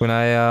notified when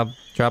I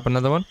drop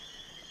another one.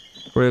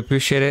 Really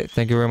appreciate it.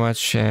 Thank you very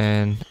much,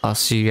 and I'll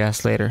see you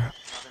guys later.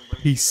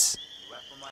 Peace.